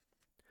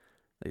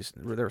 They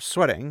were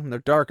sweating, and their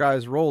dark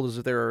eyes rolled as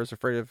if they were as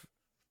afraid of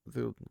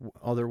the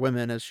other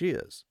women as she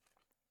is.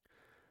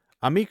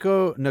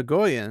 Amiko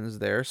Nagoyan is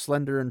there,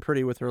 slender and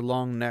pretty with her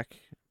long neck,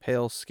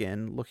 pale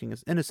skin, looking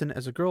as innocent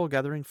as a girl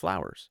gathering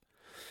flowers.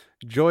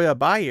 Joya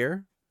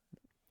Bayer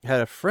had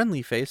a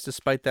friendly face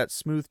despite that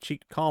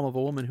smooth-cheeked calm of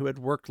a woman who had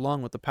worked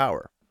long with the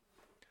power.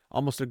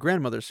 Almost a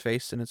grandmother's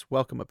face in its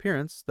welcome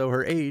appearance, though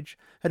her age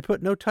had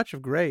put no touch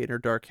of gray in her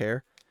dark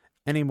hair,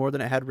 any more than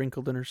it had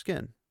wrinkled in her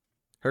skin.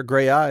 Her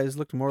gray eyes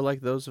looked more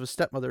like those of a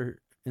stepmother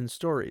in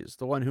stories,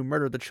 the one who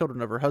murdered the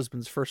children of her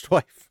husband's first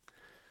wife.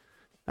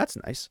 That's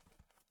nice.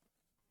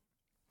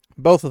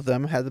 Both of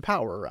them had the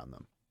power around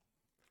them.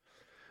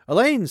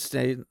 Elaine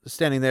stayed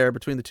standing there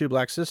between the 2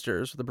 black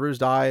sisters, with a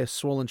bruised eye, a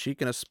swollen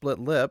cheek, and a split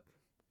lip.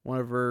 One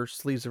of her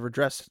sleeves of her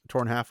dress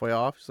torn halfway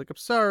off. She's like, I'm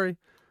sorry.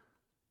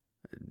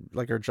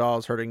 Like her jaw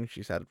is hurting.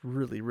 She's had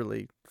really,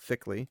 really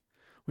thickly.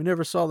 We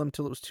never saw them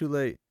till it was too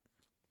late.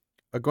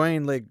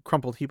 Egwene lay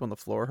crumpled heap on the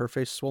floor, her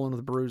face swollen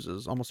with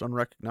bruises, almost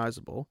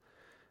unrecognizable.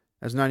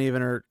 As Nynaeve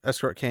and her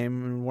escort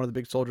came, and one of the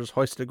big soldiers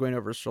hoisted Egwene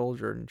over his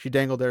shoulder, and she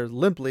dangled there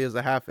limply as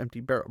a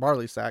half-empty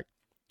barley sack.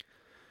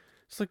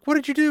 It's like, what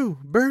did you do?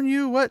 Burn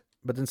you? What?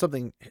 But then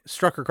something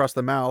struck her across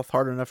the mouth,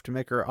 hard enough to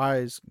make her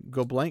eyes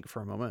go blank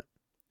for a moment.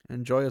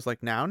 And Joya's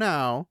like,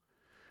 now,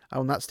 I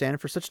will not stand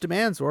for such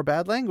demands or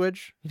bad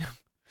language.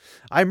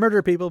 I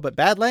murder people, but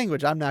bad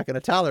language I'm not going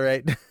to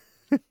tolerate.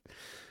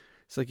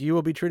 It's like, you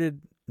will be treated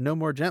no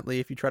more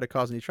gently if you try to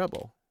cause any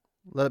trouble.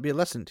 Let it be a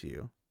lesson to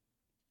you.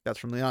 That's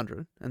from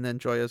Leandra. And then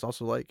Joya is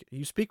also like,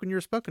 you speak when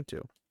you're spoken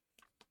to.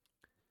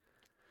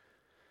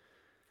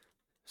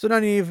 So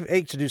Nynaeve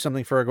ached to do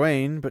something for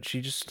Egwene, but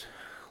she just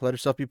let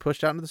herself be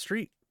pushed out into the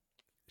street.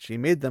 She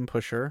made them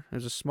push her. It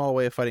was a small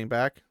way of fighting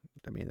back.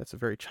 I mean, that's a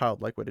very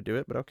childlike way to do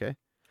it, but okay.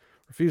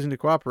 Refusing to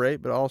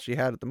cooperate, but all she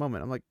had at the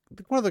moment. I'm like,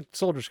 one of the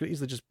soldiers could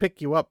easily just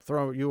pick you up,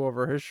 throw you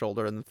over his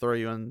shoulder, and then throw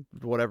you in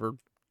whatever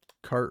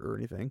cart or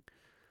anything.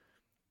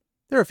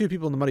 There are a few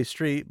people in the muddy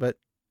street, but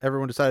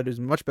everyone decided it was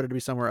much better to be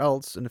somewhere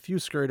else, and a few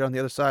scurried on the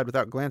other side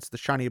without glance at the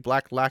shiny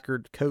black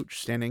lacquered coach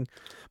standing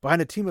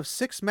behind a team of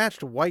 6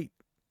 matched white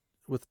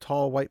with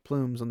tall white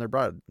plumes on their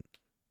broad.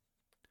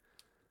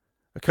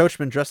 A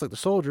coachman dressed like the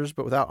soldiers,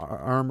 but without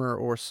armor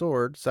or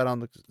sword, sat on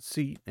the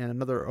seat, and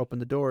another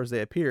opened the door as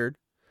they appeared.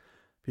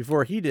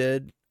 Before he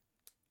did,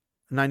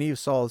 Nynaeve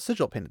saw a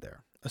sigil painted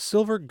there, a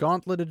silver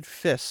gauntleted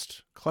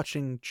fist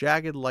clutching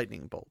jagged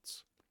lightning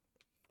bolts.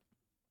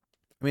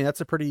 I mean,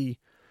 that's a pretty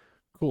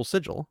cool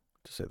sigil,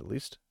 to say the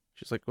least.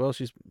 She's like, well,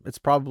 it's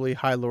probably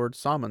High Lord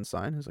Salmon's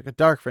sign. He's like, a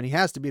dark friend. He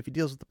has to be if he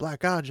deals with the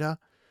Black Aja.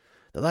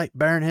 The light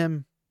burn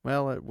him.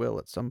 Well, it will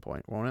at some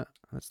point, won't it?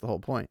 That's the whole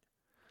point.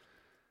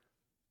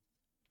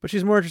 But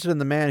she's more interested in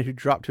the man who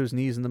dropped to his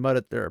knees in the mud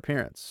at their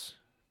appearance.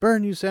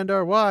 Burn you,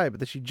 Sandar, why? But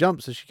then she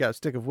jumps as she got a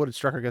stick of wood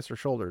struck against her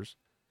shoulders.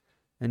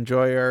 And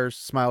Joyar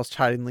smiles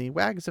chidingly,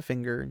 wags a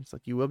finger, and he's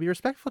like, you will be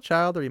respectful,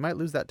 child, or you might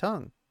lose that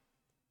tongue.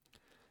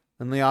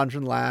 And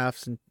Leandrin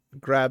laughs and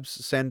grabs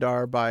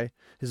Sandar by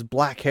his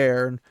black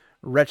hair and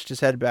wrenched his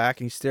head back,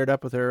 and he stared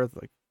up with her with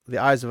like the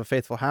eyes of a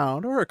faithful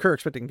hound, or a cur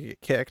expecting to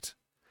get kicked.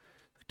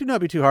 Do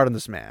not be too hard on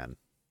this man.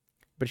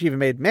 But she even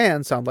made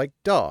man sound like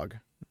dog.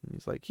 And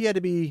he's like, he had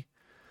to be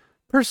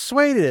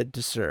persuaded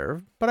to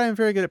serve, but I am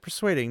very good at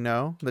persuading,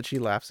 no? That she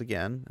laughs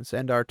again, and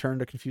Sandar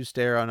turned a confused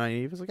stare on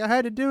Nynaeve. He's like, I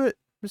had to do it,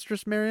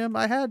 Mistress Miriam,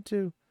 I had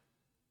to.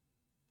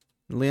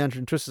 And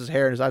Leandrin twists his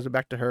hair and his eyes went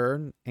back to her,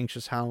 and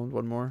anxious hound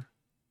one more.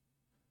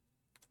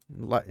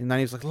 And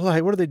Nynaeve's like,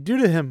 what do they do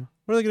to him?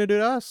 What are they going to do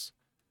to us?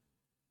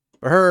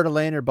 But her and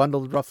Elaine are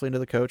bundled roughly into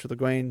the coach with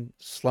Egwene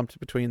slumped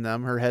between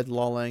them, her head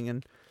lolling,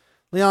 and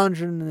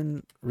Leandrin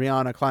and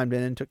Rihanna climbed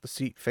in and took the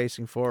seat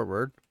facing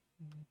forward.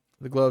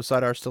 The glow of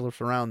Sidar still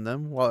surround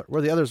them.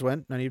 Where the others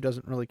went, Nynaeve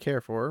doesn't really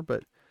care for her,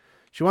 but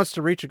she wants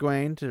to reach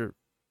Egwene to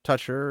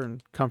touch her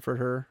and comfort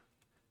her.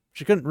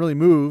 She couldn't really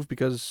move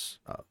because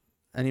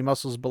any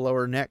muscles below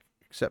her neck,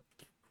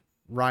 except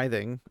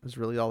writhing, is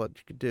really all that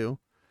she could do.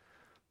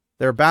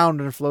 They're bound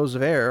in flows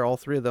of air, all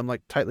 3 of them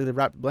like tightly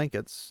wrapped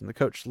blankets, and the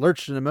coach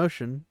lurched into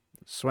motion,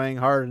 swaying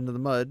hard into the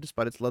mud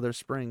despite its leather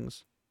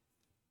springs.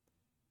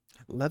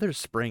 Leather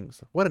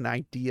springs. What an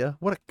idea.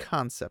 What a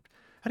concept.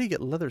 How do you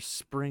get leather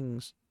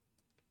springs?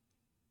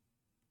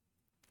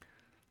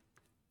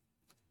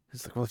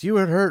 He's like, well, if you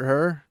had hurt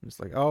her. It's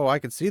like, oh, I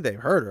can see they've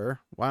hurt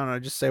her. Why don't I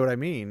just say what I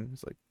mean?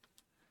 It's like,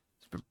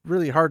 it's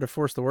really hard to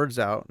force the words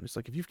out. It's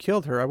like, if you've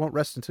killed her, I won't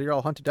rest until you're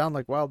all hunted down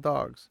like wild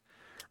dogs.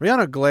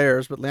 Rihanna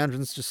glares, but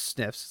Leandrin just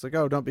sniffs. It's like,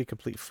 oh, don't be a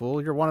complete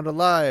fool. You're wanted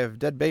alive.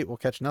 Dead bait will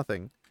catch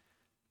nothing.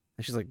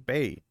 And she's like,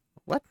 bait?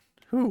 What?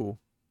 Who?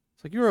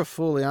 It's like, you're a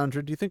fool,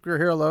 Leandrin. Do you think we were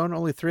here alone?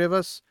 Only 3 of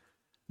us?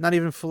 Not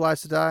even full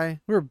eyes to die?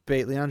 We were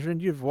bait,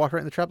 Leandrin. You've walked right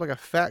in the trap like a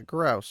fat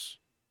grouse.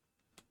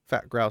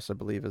 Fat grouse, I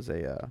believe, is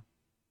a,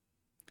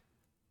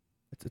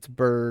 it's a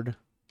bird,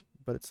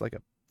 but it's like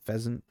a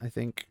pheasant, I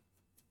think.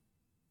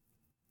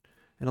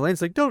 And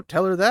Elaine's like, don't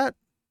tell her that,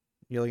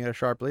 yelling at her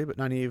sharply, but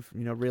Nynaeve,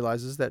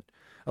 realizes that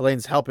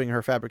Elaine's helping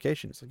her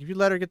fabrication. It's like, if you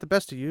let her get the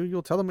best of you,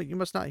 you'll tell them what you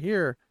must not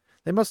hear.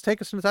 They must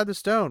take us inside the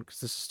stone, because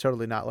this is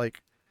totally not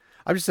like,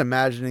 I'm just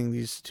imagining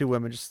these 2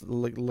 women just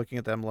looking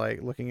at them,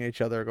 like, looking at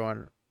each other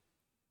going,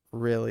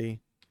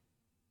 really?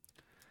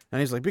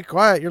 And he's like, be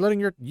quiet, you're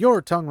letting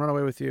your tongue run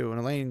away with you.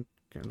 And Elaine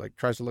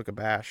tries to look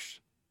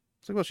abashed.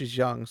 It's like, well, she's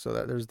young, so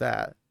there's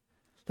that.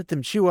 Let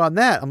them chew on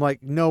that. I'm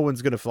like, no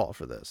one's going to fall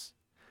for this.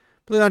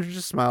 But Leandra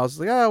just smiles. It's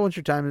like, once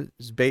your time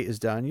as bait is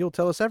done, you'll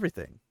tell us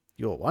everything.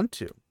 You'll want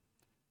to.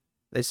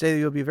 They say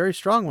you'll be very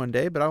strong one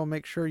day, but I will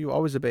make sure you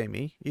always obey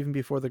me, even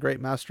before the great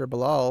master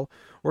Balal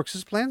works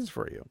his plans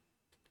for you.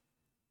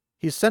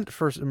 He's sent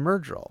for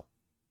Emergral,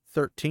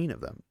 13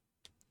 of them.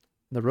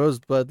 The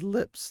rosebud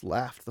lips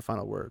laughed the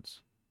final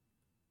words.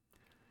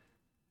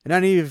 And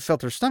Nynaeve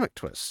felt her stomach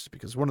twist,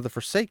 because one of the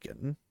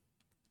Forsaken,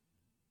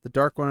 the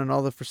Dark One and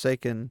all the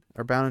Forsaken,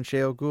 are bound in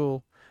Sheol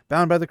Ghul,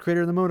 bound by the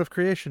Creator in the moment of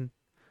creation.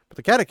 But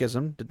the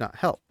Catechism did not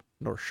help,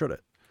 nor should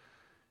it.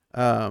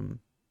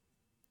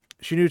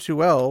 she knew too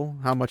well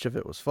how much of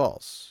it was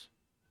false,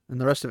 and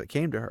the rest of it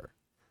came to her.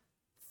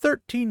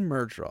 13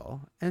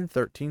 Murdral and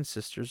 13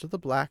 Sisters of the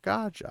Black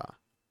Aja.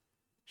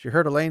 She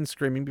heard Elaine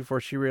screaming before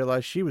she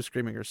realized she was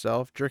screaming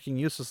herself, jerking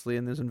uselessly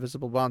in those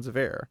invisible bonds of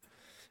air.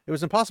 It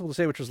was impossible to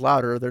say which was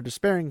louder, their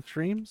despairing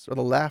screams or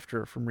the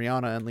laughter from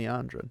Rihanna and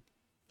Leandrin.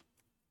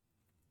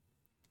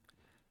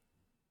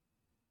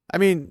 I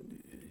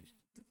mean,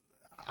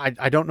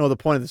 I don't know the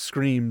point of the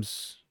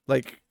screams,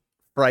 like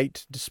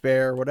fright,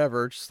 despair,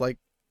 whatever. Just like,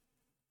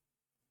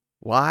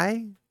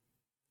 why?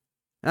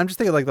 And I'm just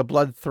thinking like the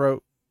blood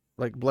throat,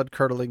 like blood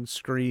curdling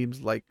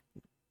screams, like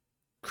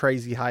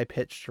crazy high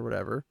pitched or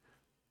whatever.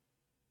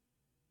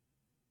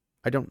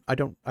 I don't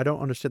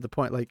understand the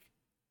point. Like,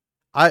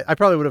 I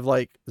probably would have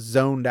like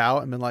zoned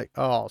out and been like,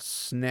 oh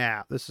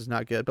snap, this is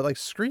not good. But like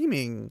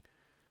screaming,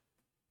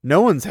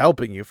 no one's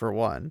helping you for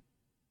one.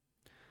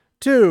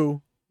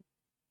 Two,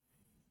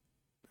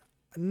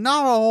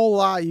 not a whole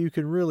lot you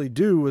can really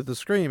do with the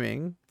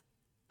screaming.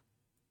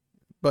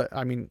 But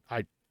I mean,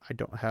 I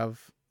don't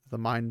have the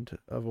mind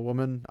of a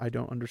woman. I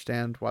don't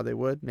understand why they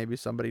would. Maybe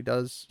somebody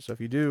does. So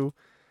if you do,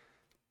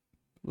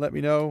 let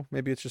me know.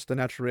 Maybe it's just a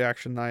natural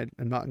reaction I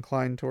am not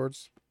inclined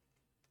towards.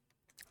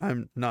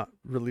 I'm not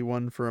really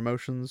one for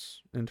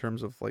emotions in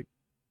terms of like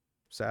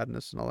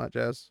sadness and all that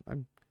jazz.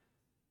 I'm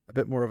a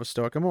bit more of a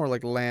stoic. I'm more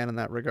like Lan in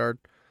that regard.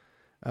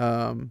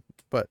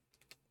 But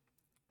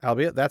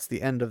albeit that's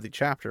the end of the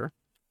chapter.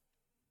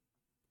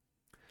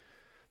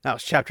 Now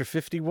it's chapter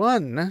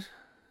 51.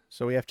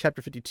 So we have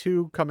chapter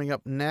 52 coming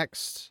up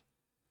next.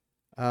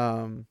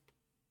 This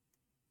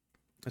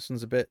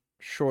one's a bit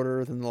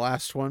shorter than the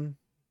last one.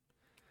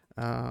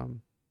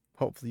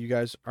 Hopefully you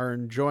guys are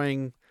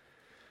enjoying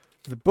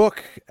the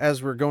book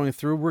as we're going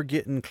through. We're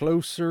getting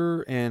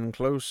closer and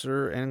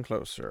closer and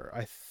closer.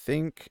 I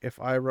think, if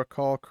I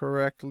recall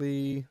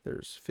correctly,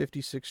 there's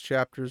 56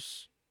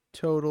 chapters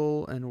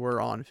total, and we're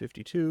on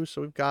 52.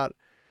 So we've got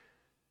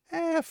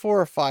 4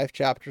 or 5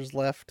 chapters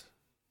left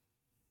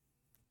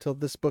till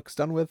this book's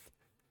done with.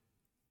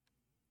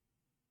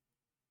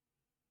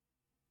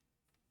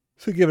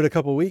 So give it a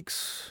couple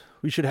weeks.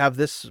 We should have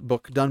this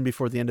book done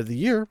before the end of the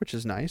year, which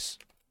is nice.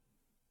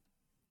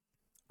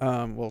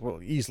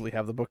 We'll easily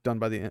have the book done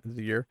by the end of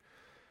the year.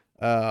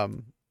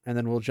 And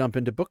then we'll jump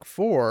into book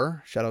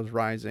 4, Shadows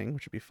Rising,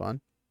 which would be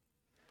fun.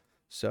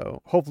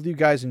 So hopefully you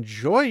guys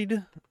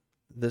enjoyed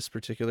this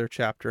particular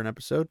chapter and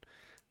episode.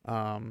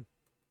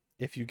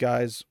 If you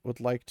guys would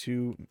like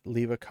to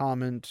leave a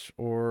comment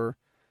or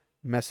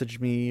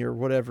message me or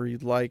whatever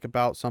you'd like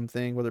about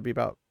something, whether it be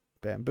about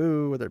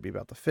bamboo, whether it be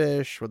about the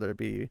fish, whether it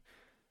be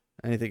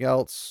anything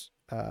else,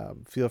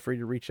 feel free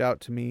to reach out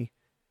to me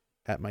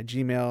at my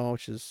Gmail,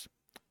 which is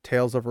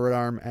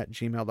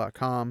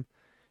talesofredarm@gmail.com.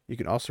 You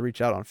can also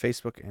reach out on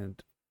Facebook and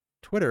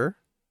Twitter.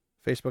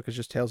 Facebook is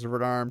just Tales of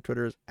Red Arm.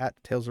 Twitter is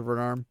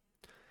 @TalesOfRedArm.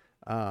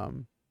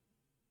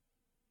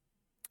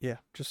 Yeah,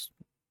 just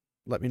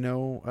let me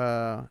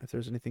know if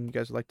there's anything you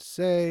guys would like to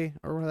say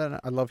or whatever.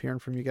 I love hearing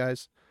from you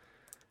guys.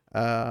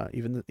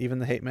 Even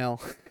the hate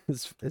mail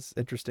is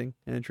interesting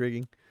and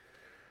intriguing.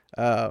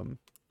 But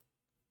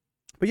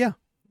yeah,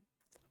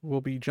 we'll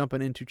be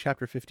jumping into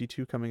chapter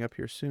 52 coming up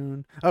here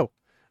soon. Oh,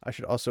 I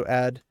should also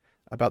add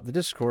about the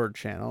Discord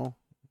channel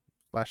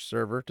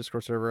 /server,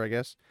 Discord server, I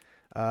guess.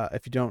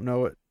 If you don't know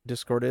what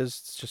Discord is,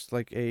 it's just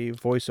like a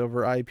voice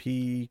over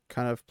IP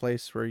kind of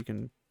place where you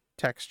can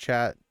text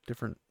chat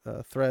different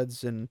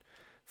threads and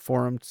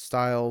forum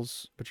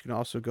styles, but you can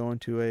also go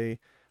into a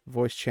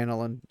voice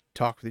channel and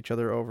talk with each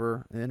other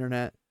over the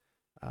internet.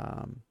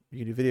 You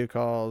can do video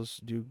calls,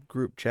 do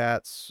group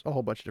chats, a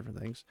whole bunch of different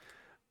things.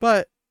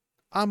 But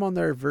I'm on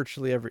there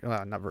virtually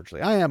not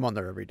virtually, I am on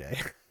there every day.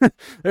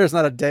 There's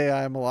not a day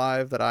I am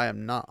alive that I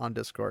am not on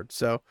Discord.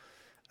 So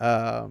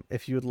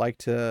if you would like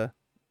to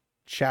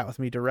chat with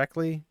me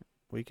directly,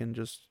 we can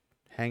just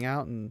hang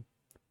out and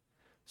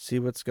see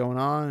what's going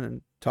on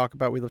and talk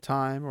about Wheel of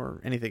Time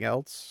or anything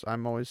else.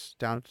 I'm always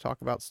down to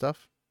talk about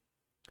stuff.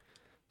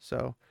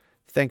 So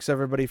thanks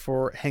everybody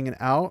for hanging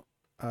out.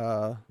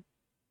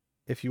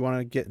 If you want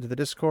to get into the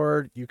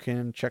Discord, you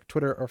can check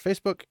Twitter or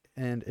Facebook.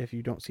 And if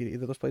you don't see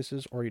either of those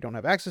places or you don't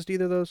have access to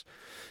either of those,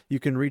 you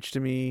can reach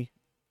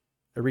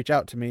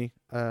out to me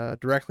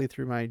directly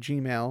through my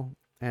Gmail,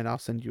 and I'll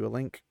send you a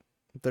link.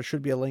 There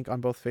should be a link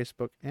on both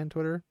Facebook and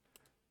Twitter,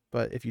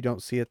 but if you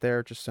don't see it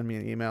there, just send me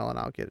an email and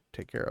I'll get it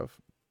taken care of.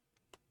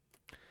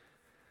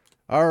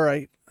 All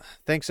right.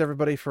 Thanks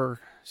everybody for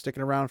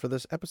sticking around for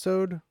this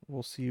episode.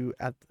 We'll see you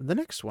at the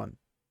next one.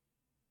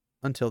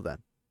 Until then.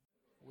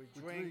 We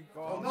drink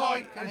all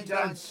night and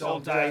dance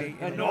all day,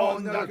 and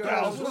on the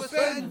girls we'll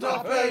spend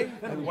our pay.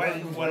 And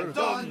when we're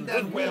done,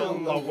 then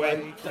we'll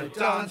away to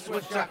dance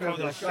with Jack of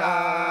the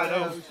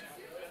Shadows.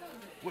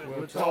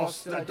 We'll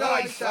toss the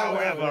dice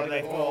however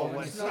they fall,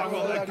 and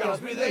snuggle the girls,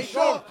 be they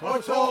short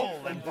or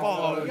tall, and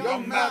follow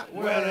young Matt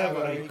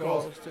wherever he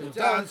calls to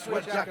dance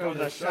with Jack of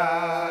the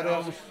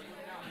Shadows.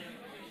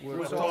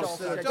 We'll toss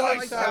the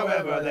dice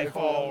however they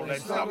fall, then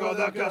snuggle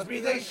the girls be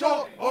they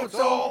short or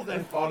tall,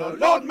 then follow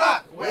Lord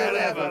Matt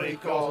wherever he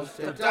calls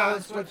to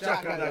dance with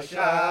Jack of the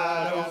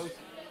Shadows.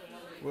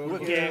 We'll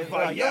give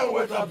a yell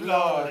with a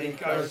bloody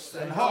curse,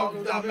 and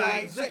hog the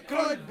maids, it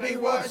could be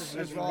worse.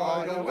 Let's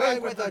ride away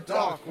with the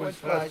dark one's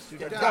place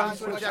to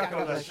dance with Jack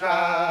of the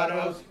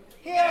Shadows.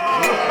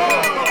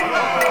 Yeah!